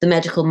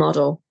medical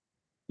model?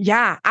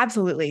 Yeah,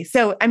 absolutely.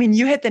 So, I mean,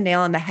 you hit the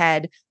nail on the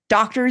head.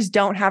 Doctors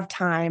don't have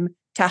time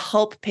to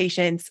help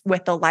patients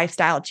with the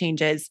lifestyle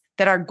changes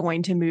that are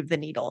going to move the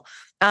needle.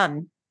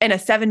 In a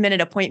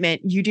 7-minute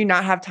appointment, you do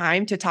not have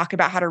time to talk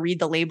about how to read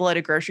the label at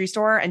a grocery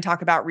store and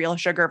talk about real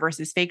sugar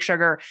versus fake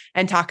sugar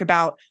and talk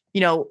about,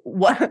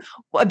 what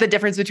the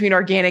difference between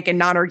organic and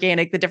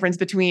non-organic, the difference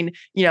between,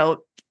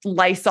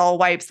 Lysol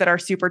wipes that are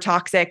super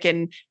toxic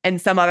and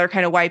some other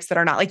kind of wipes that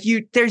are not.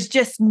 There's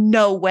just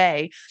no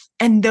way.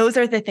 And those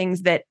are the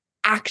things that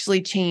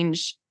actually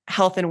change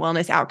health and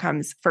wellness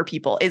outcomes for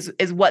people is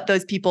what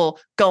those people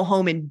go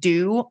home and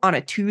do on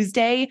a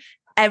Tuesday,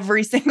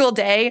 every single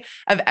day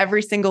of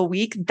every single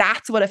week.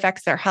 That's what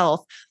affects their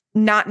health.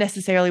 not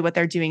necessarily what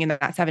they're doing in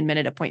that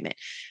 7-minute appointment.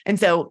 And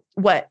so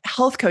what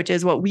health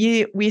coaches, what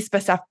we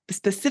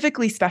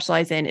specifically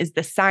specialize in is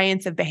the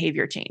science of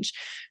behavior change.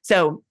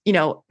 So,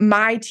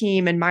 my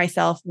team and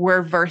myself,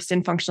 we're versed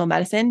in functional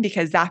medicine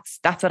because that's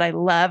what I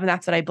love and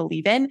that's what I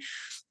believe in.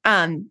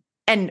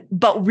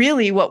 But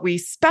really what we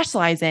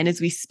specialize in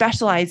is we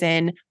specialize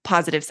in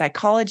positive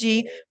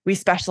psychology. We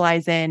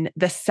specialize in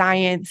the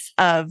science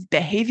of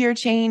behavior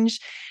change.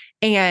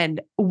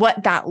 And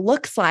what that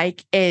looks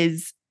like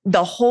is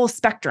the whole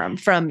spectrum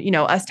from,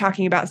 us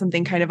talking about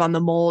something kind of on the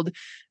mold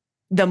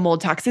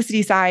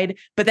toxicity side,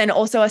 but then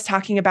also us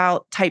talking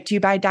about type 2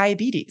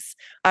 diabetes,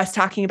 us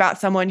talking about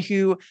someone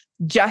who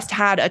just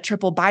had a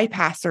triple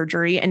bypass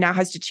surgery and now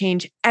has to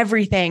change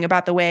everything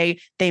about the way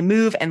they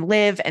move and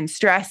live and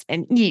stress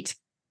and eat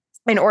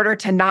in order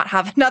to not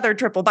have another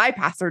triple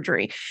bypass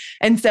surgery.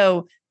 And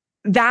so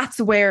that's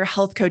where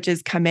health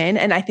coaches come in.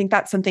 And I think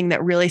that's something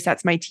that really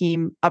sets my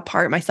team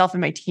apart, myself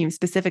and my team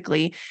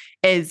specifically,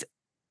 is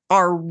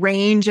our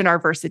range and our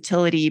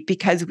versatility,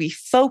 because we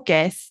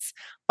focus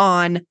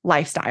on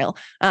lifestyle.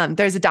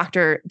 There's a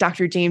Dr.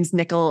 James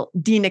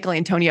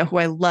Nicolantonio, who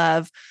I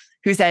love,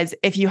 who says,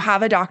 if you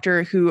have a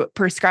doctor who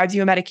prescribes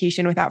you a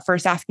medication without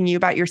first asking you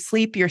about your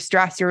sleep, your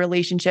stress, your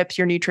relationships,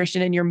 your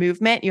nutrition, and your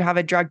movement, you have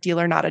a drug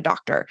dealer, not a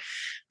doctor.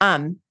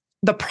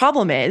 The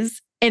problem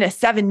is, in a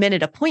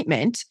 7-minute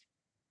appointment,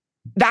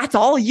 that's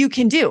all you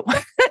can do.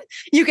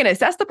 You can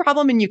assess the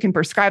problem and you can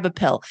prescribe a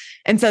pill.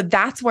 And so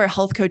that's where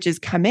health coaches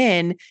come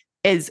in,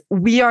 is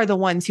we are the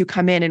ones who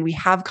come in and we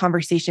have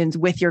conversations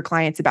with your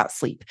clients about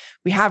sleep.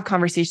 We have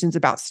conversations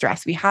about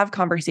stress. We have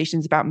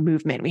conversations about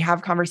movement. We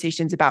have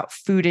conversations about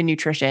food and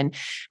nutrition.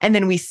 And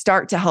then we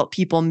start to help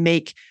people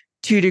make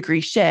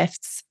 2-degree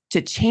shifts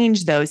to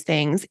change those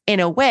things in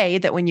a way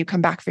that when you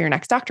come back for your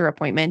next doctor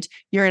appointment,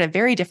 you're in a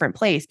very different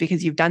place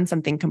because you've done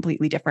something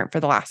completely different for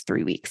the last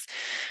 3 weeks.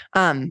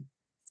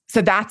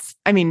 So that's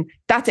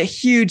a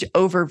huge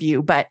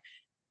overview, but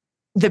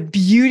the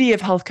beauty of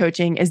health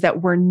coaching is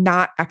that we're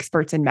not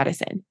experts in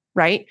medicine,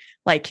 right?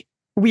 Like,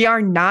 we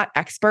are not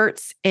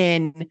experts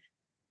in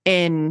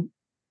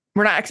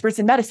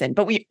medicine,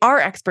 but we are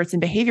experts in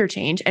behavior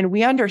change. And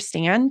we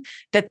understand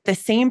that the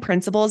same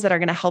principles that are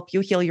going to help you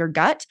heal your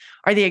gut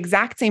are the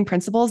exact same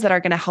principles that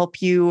are going to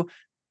help you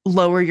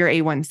lower your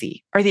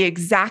A1C, are the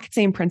exact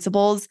same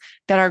principles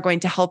that are going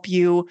to help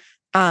you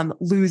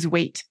lose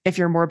weight if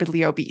you're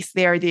morbidly obese.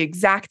 They are the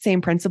exact same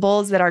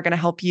principles that are going to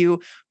help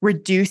you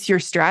reduce your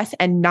stress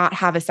and not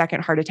have a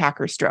second heart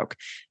attack or stroke.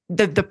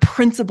 The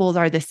principles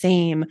are the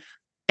same.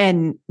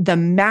 And the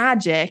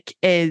magic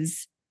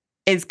is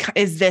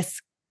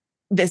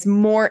this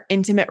more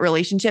intimate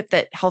relationship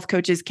that health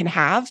coaches can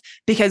have,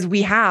 because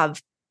we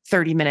have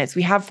 30 minutes,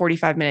 we have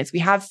 45 minutes, we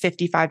have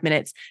 55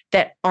 minutes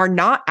that are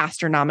not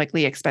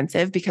astronomically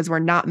expensive because we're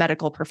not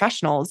medical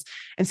professionals.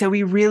 And so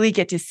we really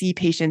get to see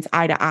patients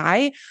eye to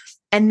eye.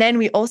 And then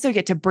we also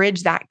get to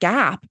bridge that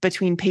gap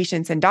between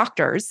patients and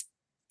doctors,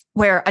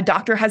 where a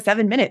doctor has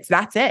 7 minutes,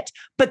 that's it.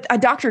 But a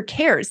doctor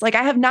cares. Like,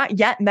 I have not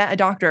yet met a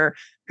doctor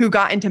who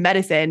got into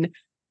medicine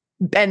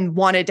and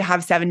wanted to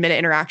have 7-minute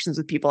interactions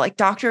with people. Like,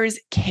 doctors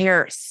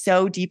care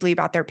so deeply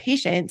about their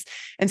patients.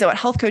 And so what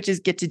health coaches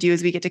get to do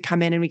is we get to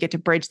come in and we get to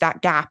bridge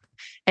that gap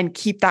and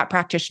keep that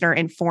practitioner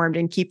informed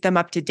and keep them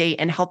up to date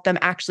and help them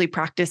actually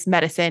practice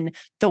medicine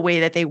the way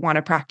that they want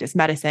to practice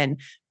medicine,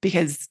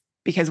 because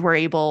we're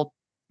able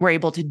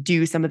to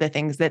do some of the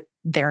things that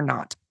they're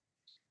not.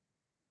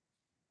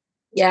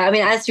 Yeah, I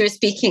mean, as you were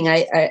speaking,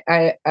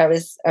 I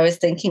was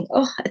thinking,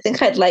 oh, I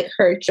think I'd like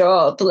her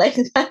job. Like,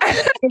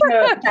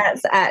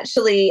 that's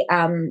actually,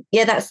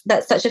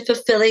 that's such a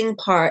fulfilling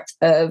part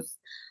of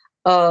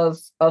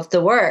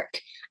the work.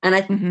 And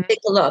I think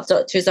a lot of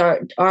doctors are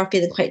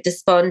feeling quite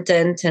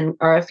despondent and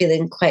are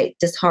feeling quite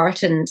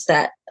disheartened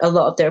that a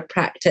lot of their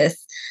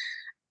practice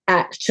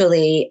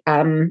actually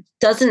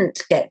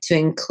doesn't get to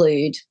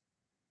include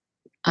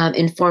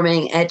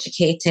informing,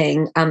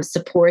 educating,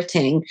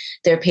 supporting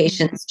their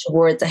patients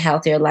towards a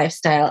healthier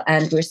lifestyle.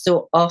 And we're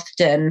so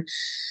often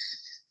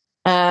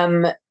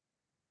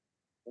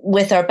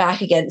with our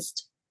back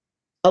against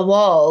a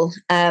wall,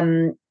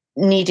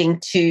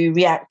 needing to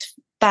react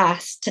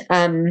fast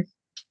to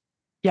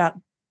a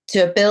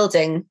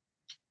building,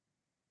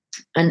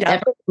 an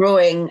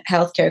ever-growing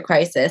healthcare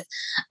crisis,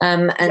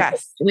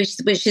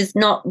 which is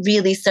not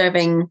really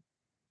serving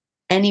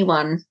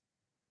anyone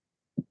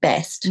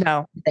best.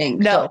 No, I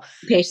think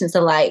patients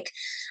alike.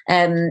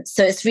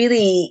 So it's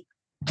really,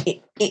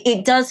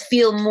 it does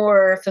feel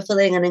more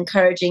fulfilling and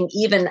encouraging,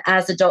 even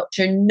as a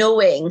doctor,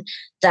 knowing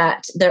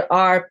that there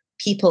are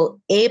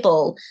people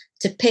able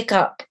to pick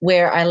up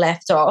where I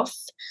left off,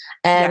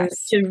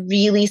 to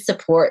really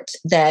support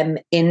them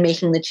in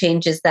making the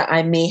changes that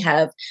I may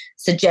have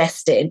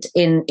suggested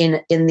in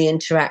the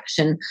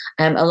interaction,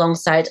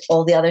 alongside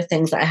all the other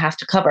things that I have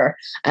to cover,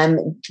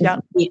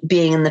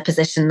 being in the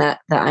position that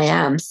I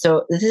am.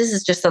 So this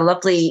is just a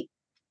lovely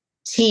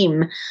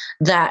team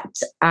that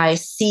I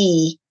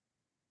see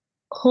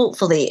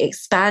hopefully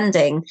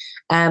expanding,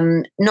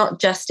 not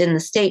just in the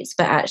States,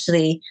 but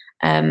actually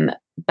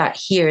back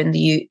here in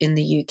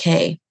the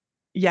UK.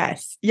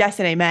 Yes. Yes.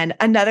 And amen.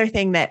 Another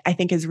thing that I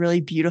think is really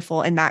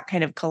beautiful in that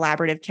kind of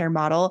collaborative care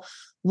model,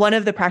 one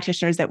of the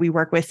practitioners that we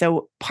work with,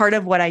 so part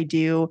of what I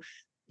do,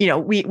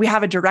 we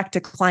have a direct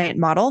to client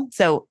model.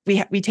 So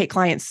we take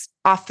clients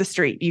off the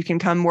street. You can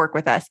come work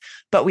with us,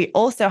 but we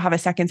also have a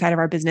second side of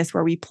our business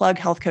where we plug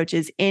health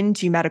coaches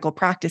into medical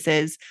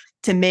practices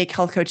to make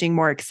health coaching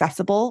more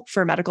accessible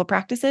for medical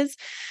practices.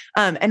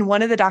 And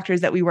one of the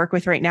doctors that we work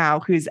with right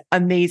now, who's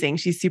amazing,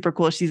 she's super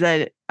cool. She's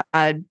a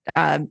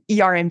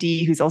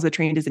ERMD who's also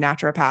trained as a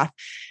naturopath,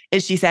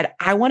 is she said,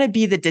 I want to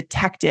be the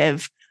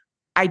detective.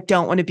 I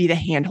don't want to be the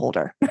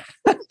handholder.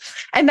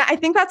 And I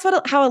think that's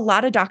how a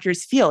lot of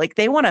doctors feel. Like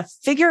they want to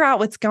figure out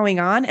what's going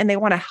on and they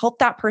want to help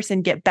that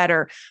person get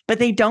better, but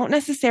they don't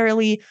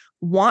necessarily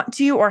want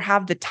to or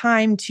have the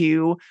time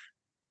to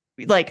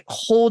like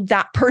hold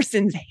that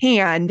person's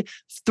hand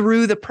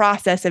through the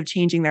process of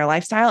changing their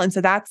lifestyle. And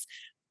so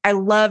I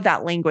love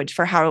that language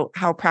for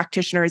how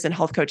practitioners and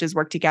health coaches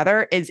work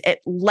together. Is it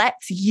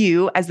lets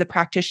you as the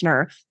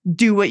practitioner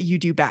do what you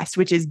do best,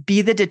 which is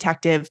be the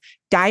detective,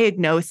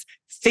 diagnose,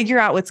 figure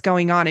out what's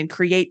going on and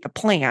create the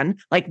plan.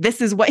 Like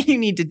this is what you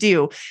need to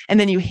do.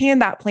 And then you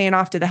hand that plan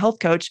off to the health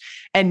coach.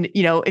 And,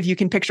 if you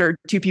can picture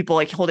two people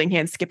like holding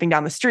hands, skipping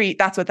down the street,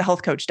 that's what the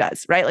health coach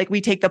does, right? Like we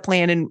take the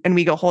plan and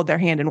we go hold their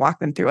hand and walk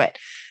them through it.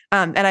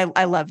 And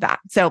I love that.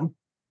 So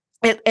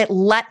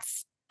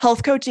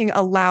health coaching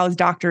allows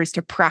doctors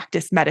to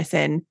practice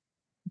medicine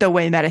the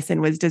way medicine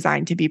was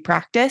designed to be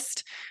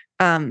practiced,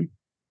 and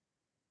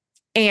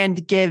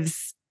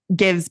gives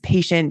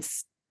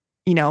patients,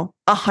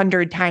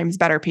 100 times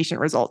better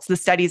patient results. The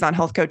studies on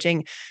health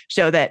coaching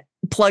show that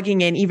plugging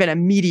in even a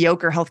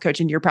mediocre health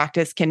coach into your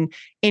practice can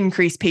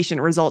increase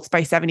patient results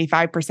by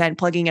 75%.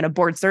 Plugging in a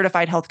board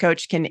certified health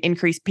coach can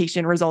increase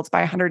patient results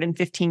by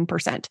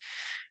 115%.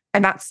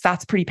 And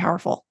that's pretty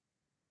powerful.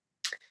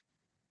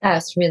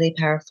 That's really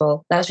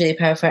powerful.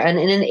 And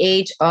in an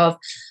age of,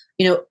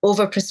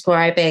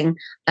 overprescribing,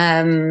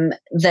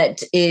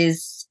 that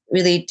is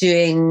really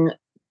doing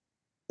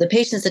the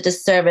patients a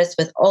disservice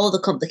with all the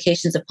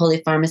complications of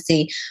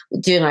polypharmacy,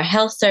 doing our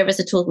health service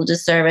a total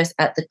disservice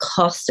at the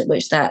cost at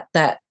which that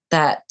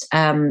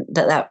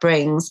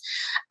brings.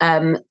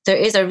 There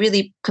is a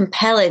really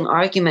compelling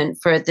argument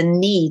for the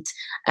need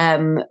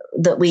the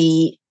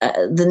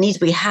need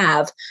we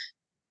have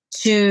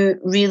to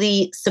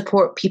really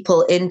support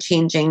people in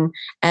changing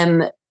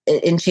their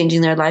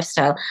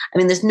lifestyle. I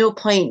mean, there's no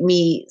point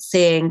me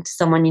saying to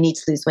someone you need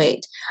to lose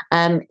weight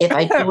if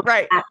I don't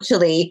right.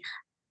 actually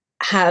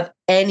have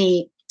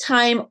any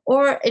time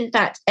or, in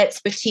fact,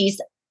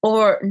 expertise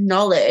or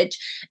knowledge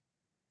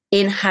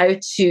in how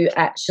to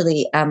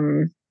actually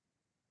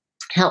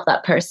help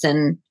that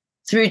person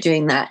through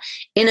doing that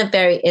in a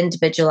very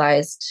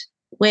individualized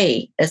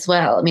way as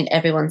well. I mean,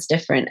 everyone's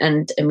different,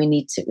 and we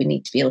need to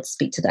be able to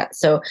speak to that.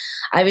 So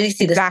I really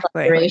see this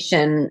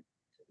collaboration,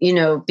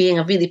 being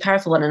a really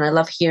powerful one, and I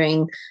love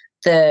hearing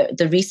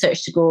the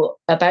research to go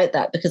about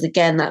that, because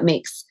again, that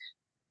makes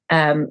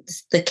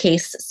the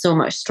case so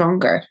much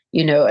stronger,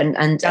 and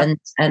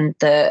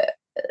the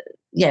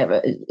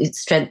it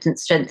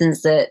strengthens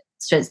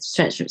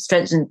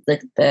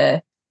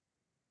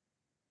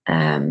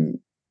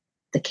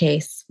the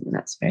case.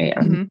 That's very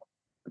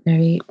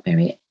very,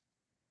 very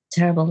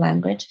terrible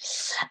language.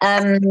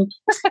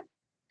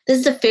 This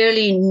is a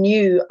fairly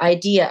new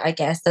idea, I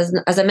guess.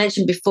 As I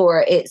mentioned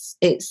before, it's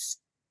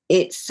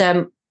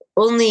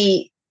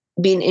only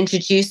been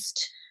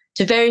introduced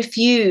to very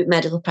few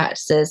medical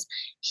practices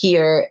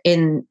here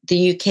in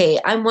the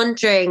UK. I'm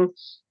wondering,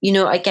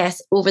 I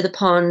guess over the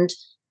pond,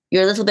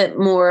 you're a little bit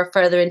more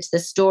further into the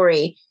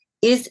story.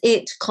 Is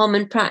it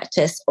common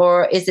practice,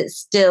 or is it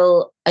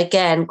still,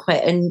 again,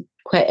 quite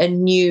a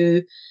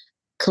new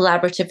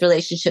collaborative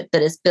relationship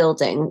that is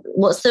building?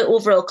 What's the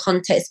overall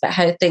context about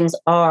how things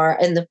are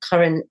in the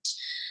current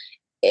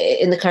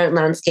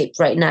landscape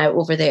right now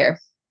over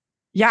there?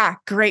 Yeah,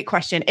 great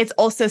question. It's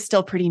also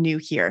still pretty new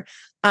here.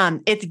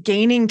 It's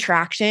gaining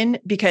traction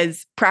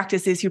because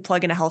practices who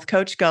plug in a health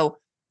coach go,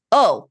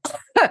 oh,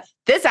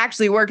 this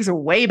actually works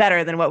way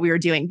better than what we were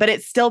doing, but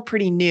it's still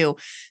pretty new.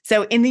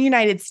 So in the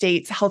United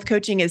States, health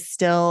coaching is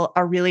still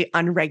a really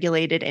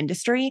unregulated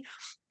industry,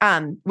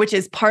 which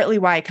is partly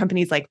why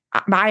companies like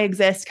mine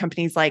exist,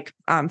 companies like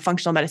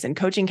Functional Medicine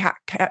Coaching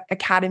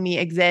Academy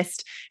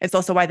exist. It's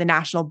also why the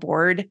National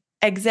Board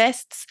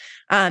exists.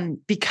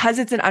 Because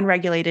it's an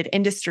unregulated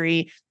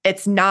industry,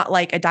 it's not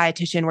like a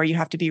dietitian where you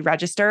have to be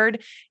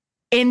registered.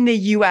 In the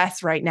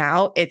US right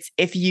now, it's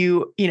if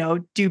you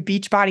do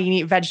Beachbody and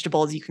eat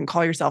vegetables, you can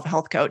call yourself a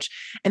health coach.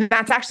 And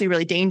that's actually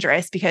really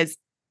dangerous because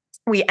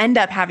we end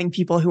up having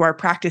people who are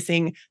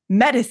practicing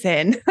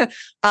medicine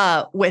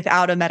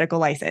without a medical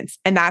license.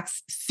 And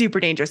that's super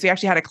dangerous. We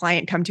actually had a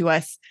client come to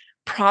us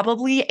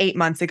probably 8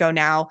 months ago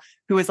now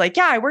who was like,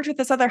 yeah, I worked with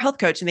this other health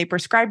coach and they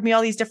prescribed me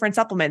all these different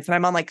supplements. And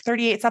I'm on like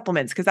 38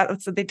 supplements because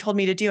that's what they told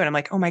me to do. And I'm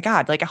like, oh my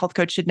God, like a health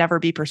coach should never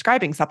be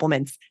prescribing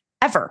supplements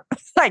ever.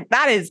 Like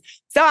that is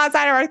so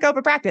outside of our scope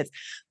of practice.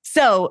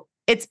 So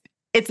it's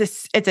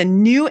a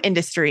new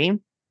industry.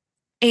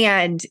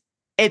 And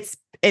it's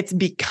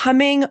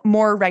becoming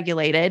more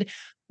regulated,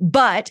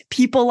 but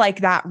people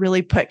like that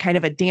really put kind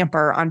of a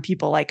damper on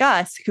people like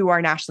us who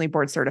are nationally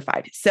board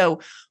certified. So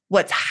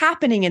what's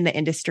happening in the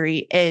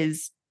industry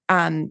is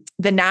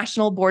the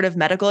National Board of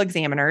Medical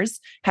Examiners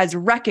has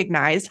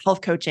recognized health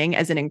coaching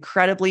as an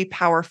incredibly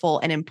powerful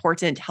and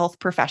important health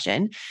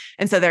profession.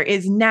 And so there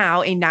is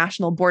now a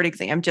national board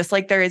exam, just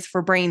like there is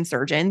for brain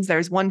surgeons.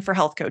 There's one for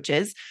health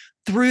coaches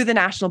through the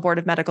National Board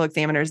of Medical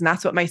Examiners. And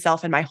that's what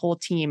myself and my whole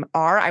team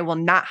are. I will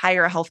not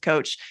hire a health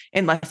coach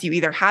unless you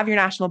either have your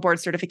national board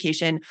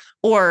certification,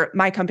 or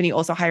my company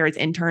also hires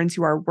interns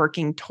who are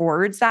working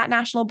towards that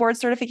national board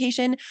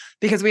certification,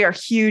 because we are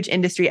huge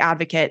industry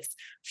advocates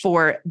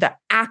for the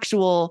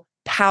actual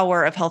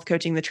power of health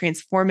coaching, the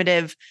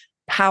transformative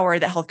power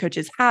that health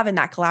coaches have in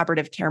that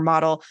collaborative care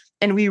model.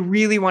 And we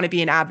really want to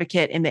be an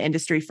advocate in the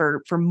industry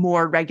for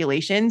more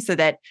regulation, so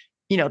that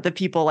the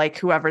people like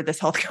whoever this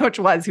health coach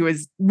was, who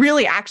is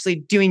really actually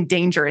doing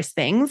dangerous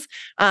things,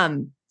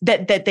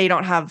 that they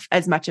don't have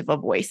as much of a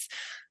voice.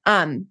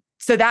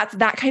 So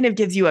that kind of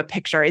gives you a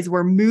picture. Is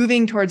we're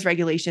moving towards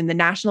regulation. The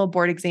national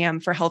board exam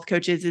for health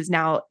coaches is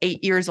now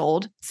 8 years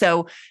old.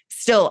 So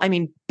still,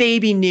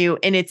 baby new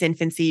in its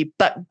infancy,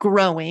 but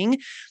growing.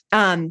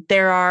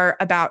 There are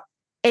about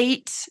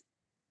eight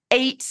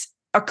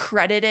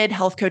accredited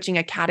health coaching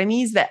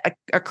academies that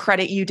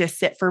accredit you to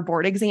sit for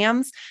board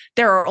exams.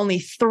 There are only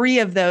 3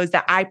 of those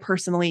that I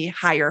personally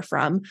hire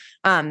from.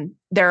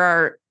 There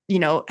are,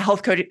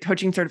 health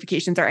coaching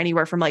certifications are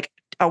anywhere from like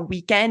a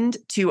weekend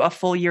to a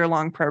full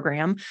year-long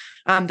program.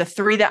 The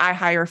 3 that I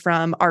hire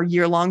from are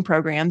year-long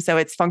programs. So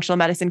it's Functional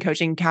Medicine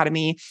Coaching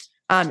Academy,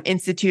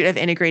 Institute of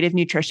Integrative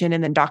Nutrition,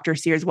 and then Dr.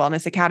 Sears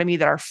Wellness Academy,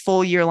 that are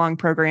full year-long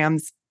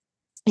programs.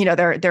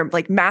 They're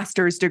like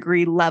master's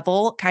degree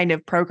level kind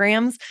of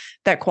programs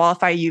that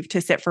qualify you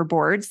to sit for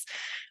boards.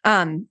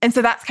 And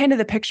so that's kind of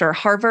the picture.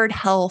 Harvard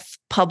Health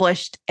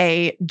published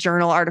a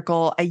journal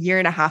article a year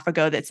and a half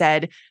ago that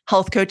said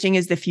health coaching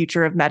is the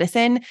future of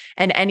medicine,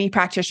 and any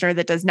practitioner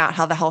that does not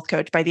have a health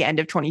coach by the end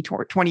of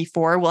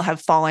 2024 will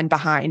have fallen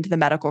behind the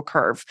medical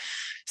curve.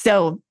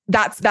 So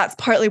that's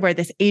partly where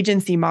this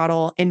agency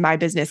model in my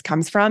business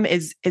comes from,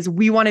 is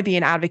we want to be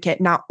an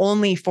advocate not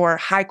only for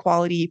high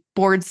quality,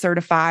 board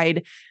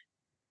certified,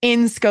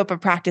 in scope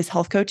of practice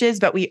health coaches,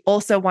 but we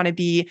also want to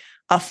be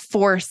a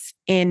force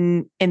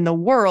in the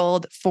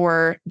world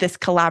for this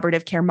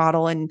collaborative care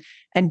model and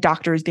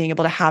doctors being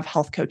able to have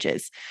health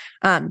coaches.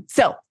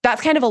 So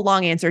that's kind of a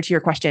long answer to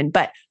your question,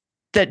 but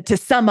to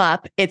sum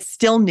up, it's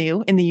still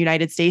new in the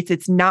United States.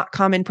 It's not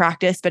common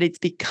practice, but it's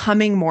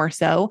becoming more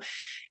so.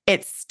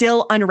 It's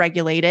still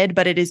unregulated,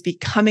 but it is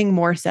becoming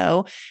more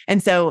so.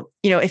 And so,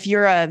 if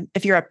you're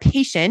a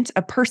patient,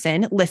 a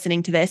person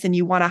listening to this, and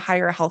you want to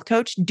hire a health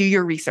coach, do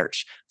your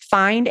research.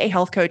 Find a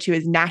health coach who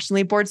is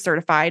nationally board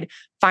certified.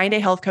 Find a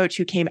health coach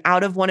who came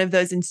out of one of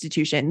those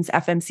institutions,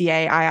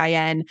 FMCA,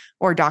 IIN,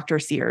 or Dr.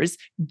 Sears.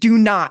 Do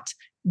not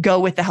go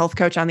with the health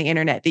coach on the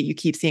internet that you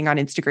keep seeing on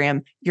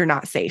Instagram. You're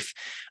not safe.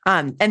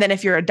 And then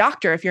if you're a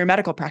doctor, if you're a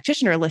medical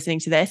practitioner listening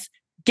to this,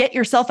 get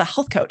yourself a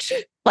health coach,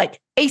 like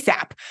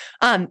ASAP.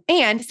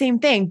 And same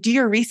thing, do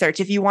your research.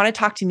 If you want to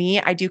talk to me,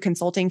 I do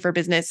consulting for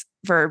business,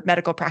 for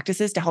medical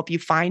practices, to help you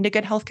find a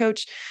good health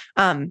coach.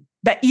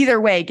 But either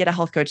way, get a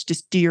health coach.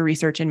 Just do your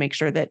research and make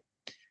sure that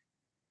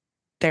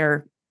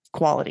they're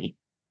quality.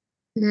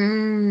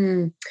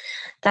 That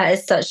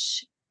is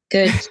such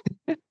good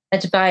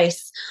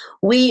advice.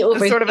 We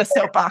over sort of a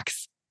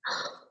soapbox.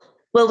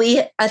 Well,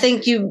 I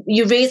think you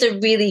raise a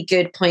really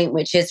good point,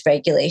 which is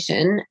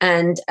regulation.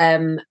 And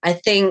I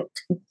think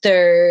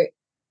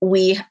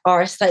we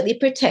are slightly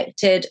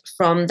protected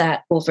from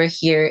that over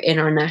here in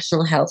our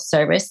National Health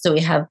Service. So we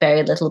have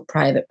very little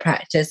private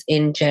practice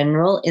in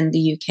general in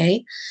the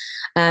UK.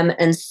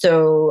 And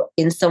so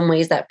in some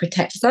ways that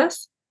protects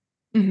us.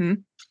 Mm-hmm.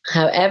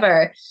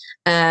 However,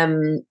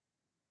 I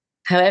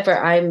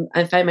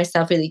find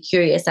myself really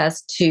curious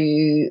as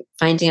to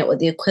finding out what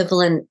the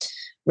equivalent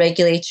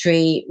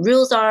regulatory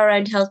rules are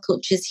around health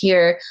coaches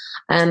here.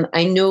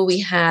 I know we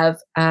have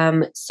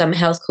some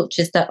health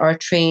coaches that are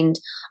trained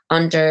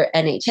under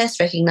NHS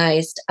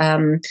recognised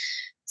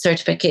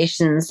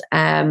certifications,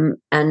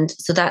 and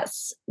so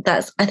that's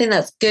I think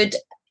that's good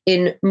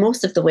in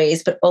most of the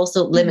ways, but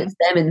also limits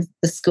them in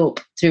the scope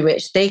through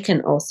which they can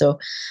also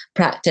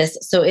practice.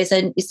 So it's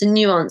a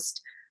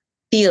nuanced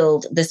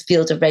field, this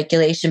field of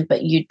regulation,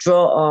 but you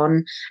draw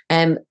on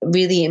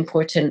really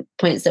important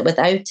points that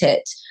without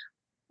it,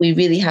 we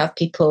really have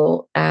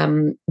people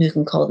who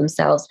can call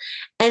themselves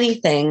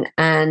anything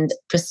and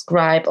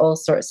prescribe all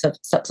sorts of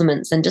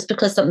supplements. And just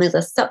because something's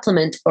a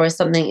supplement or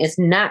something is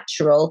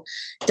natural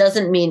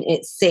doesn't mean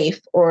it's safe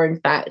or in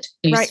fact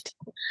useful. Right.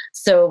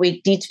 So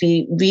we need to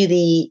be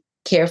really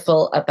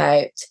careful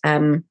about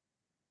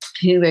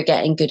who we're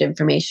getting good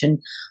information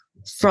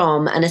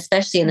from, and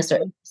especially in a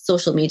sort of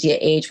social media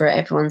age where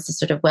everyone's a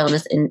sort of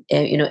wellness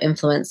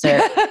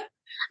influencer.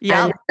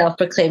 Yeah, and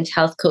self-proclaimed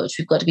health coach.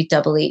 We've got to be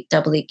doubly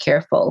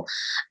careful.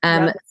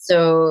 Yep.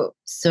 So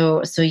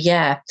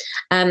yeah.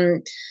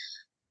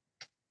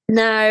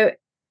 Now,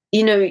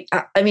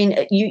 I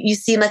mean, you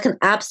seem like an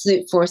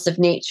absolute force of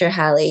nature,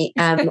 Hally,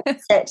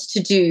 set to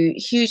do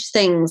huge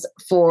things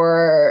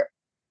for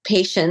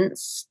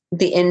patients,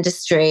 the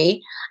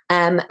industry,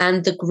 and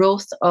the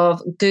growth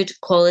of good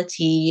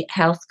quality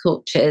health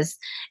coaches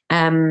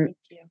in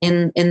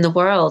the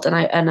world. And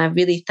I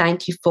really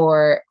thank you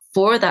for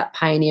that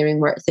pioneering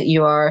work that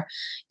you are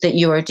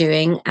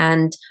doing,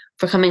 and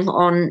for coming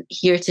on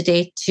here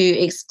today to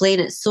explain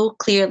it so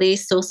clearly,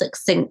 so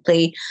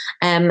succinctly,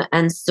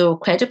 and so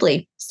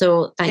credibly.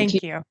 So thank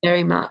you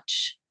very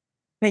much.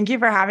 Thank you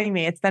for having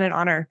me. It's been an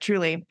honor,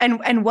 truly.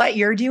 And what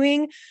you're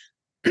doing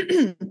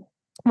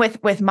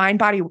with mind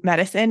body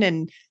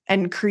medicine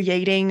and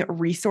creating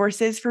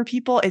resources for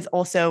people is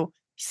also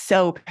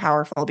so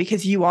powerful,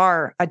 because you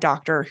are a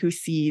doctor who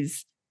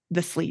sees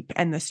the sleep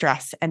and the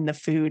stress and the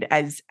food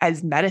as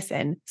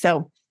medicine.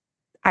 So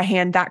I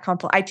take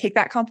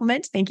that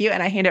compliment. Thank you.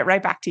 And I hand it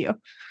right back to you.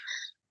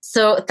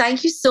 So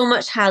thank you so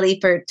much, Hally,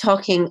 for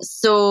talking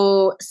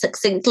so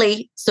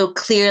succinctly, so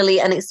clearly,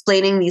 and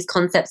explaining these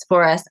concepts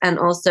for us. And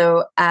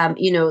also,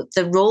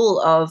 the role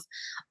of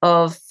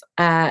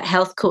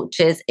health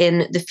coaches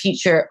in the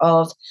future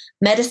of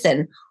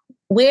medicine.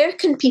 Where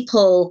can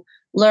people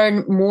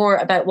learn more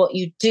about what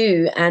you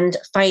do and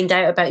find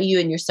out about you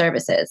and your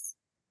services?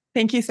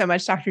 Thank you so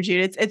much, Dr.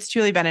 Jude. It's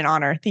truly been an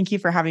honor. Thank you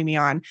for having me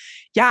on.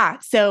 Yeah.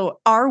 So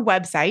our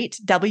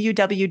website,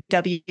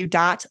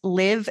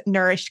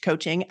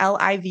 www.livenourishedcoaching,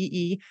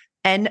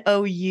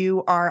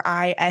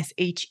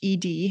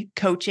 LIVENOURISHED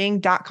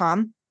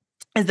coaching.com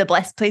is the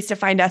best place to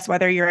find us,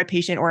 whether you're a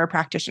patient or a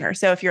practitioner.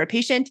 So if you're a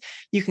patient,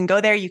 you can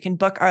go there, you can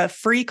book a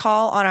free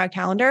call on our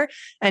calendar,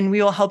 and we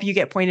will help you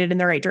get pointed in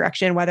the right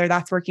direction, whether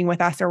that's working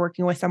with us or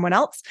working with someone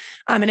else.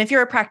 And if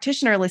you're a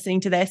practitioner listening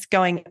to this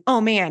going,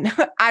 oh man,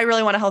 I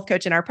really want a health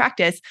coach in our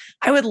practice,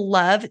 I would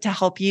love to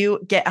help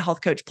you get a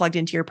health coach plugged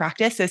into your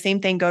practice. So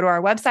same thing, go to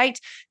our website,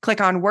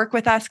 click on work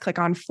with us, click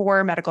on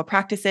for medical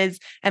practices,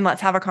 and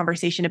let's have a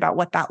conversation about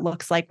what that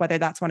looks like, whether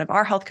that's one of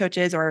our health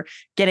coaches or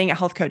getting a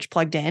health coach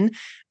plugged in.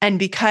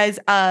 And because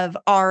of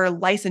our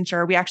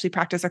licensure, we actually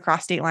practice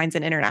across state lines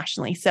and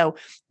internationally. So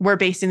we're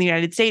based in the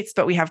United States,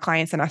 but we have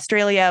clients in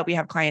Australia, we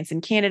have clients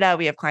in Canada,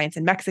 we have clients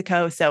in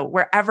Mexico. So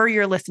wherever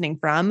you're listening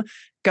from,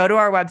 go to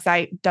our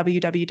website,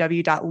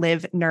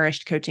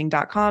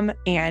 www.livenourishedcoaching.com.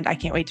 And I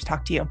can't wait to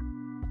talk to you.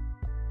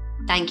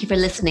 Thank you for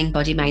listening,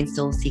 Body, Mind,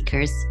 Soul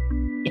Seekers.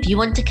 If you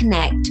want to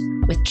connect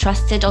with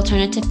trusted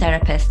alternative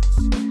therapists,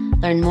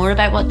 learn more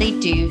about what they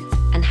do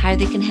and how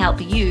they can help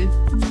you,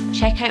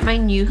 check out my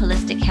new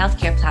holistic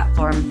healthcare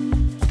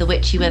platform, The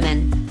Witchy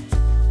Women.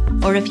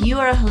 Or if you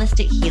are a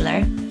holistic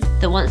healer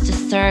that wants to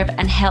serve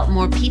and help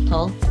more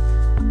people,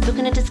 book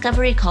in a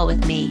discovery call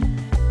with me.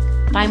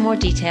 Find more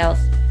details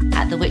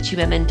at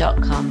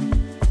thewitchywomen.com.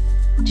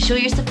 To show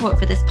your support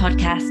for this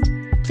podcast,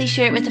 please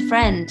share it with a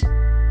friend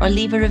or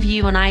leave a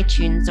review on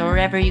iTunes or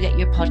wherever you get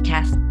your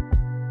podcasts.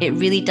 It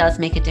really does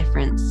make a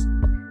difference.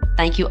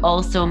 Thank you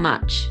all so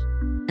much.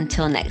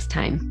 Until next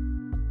time.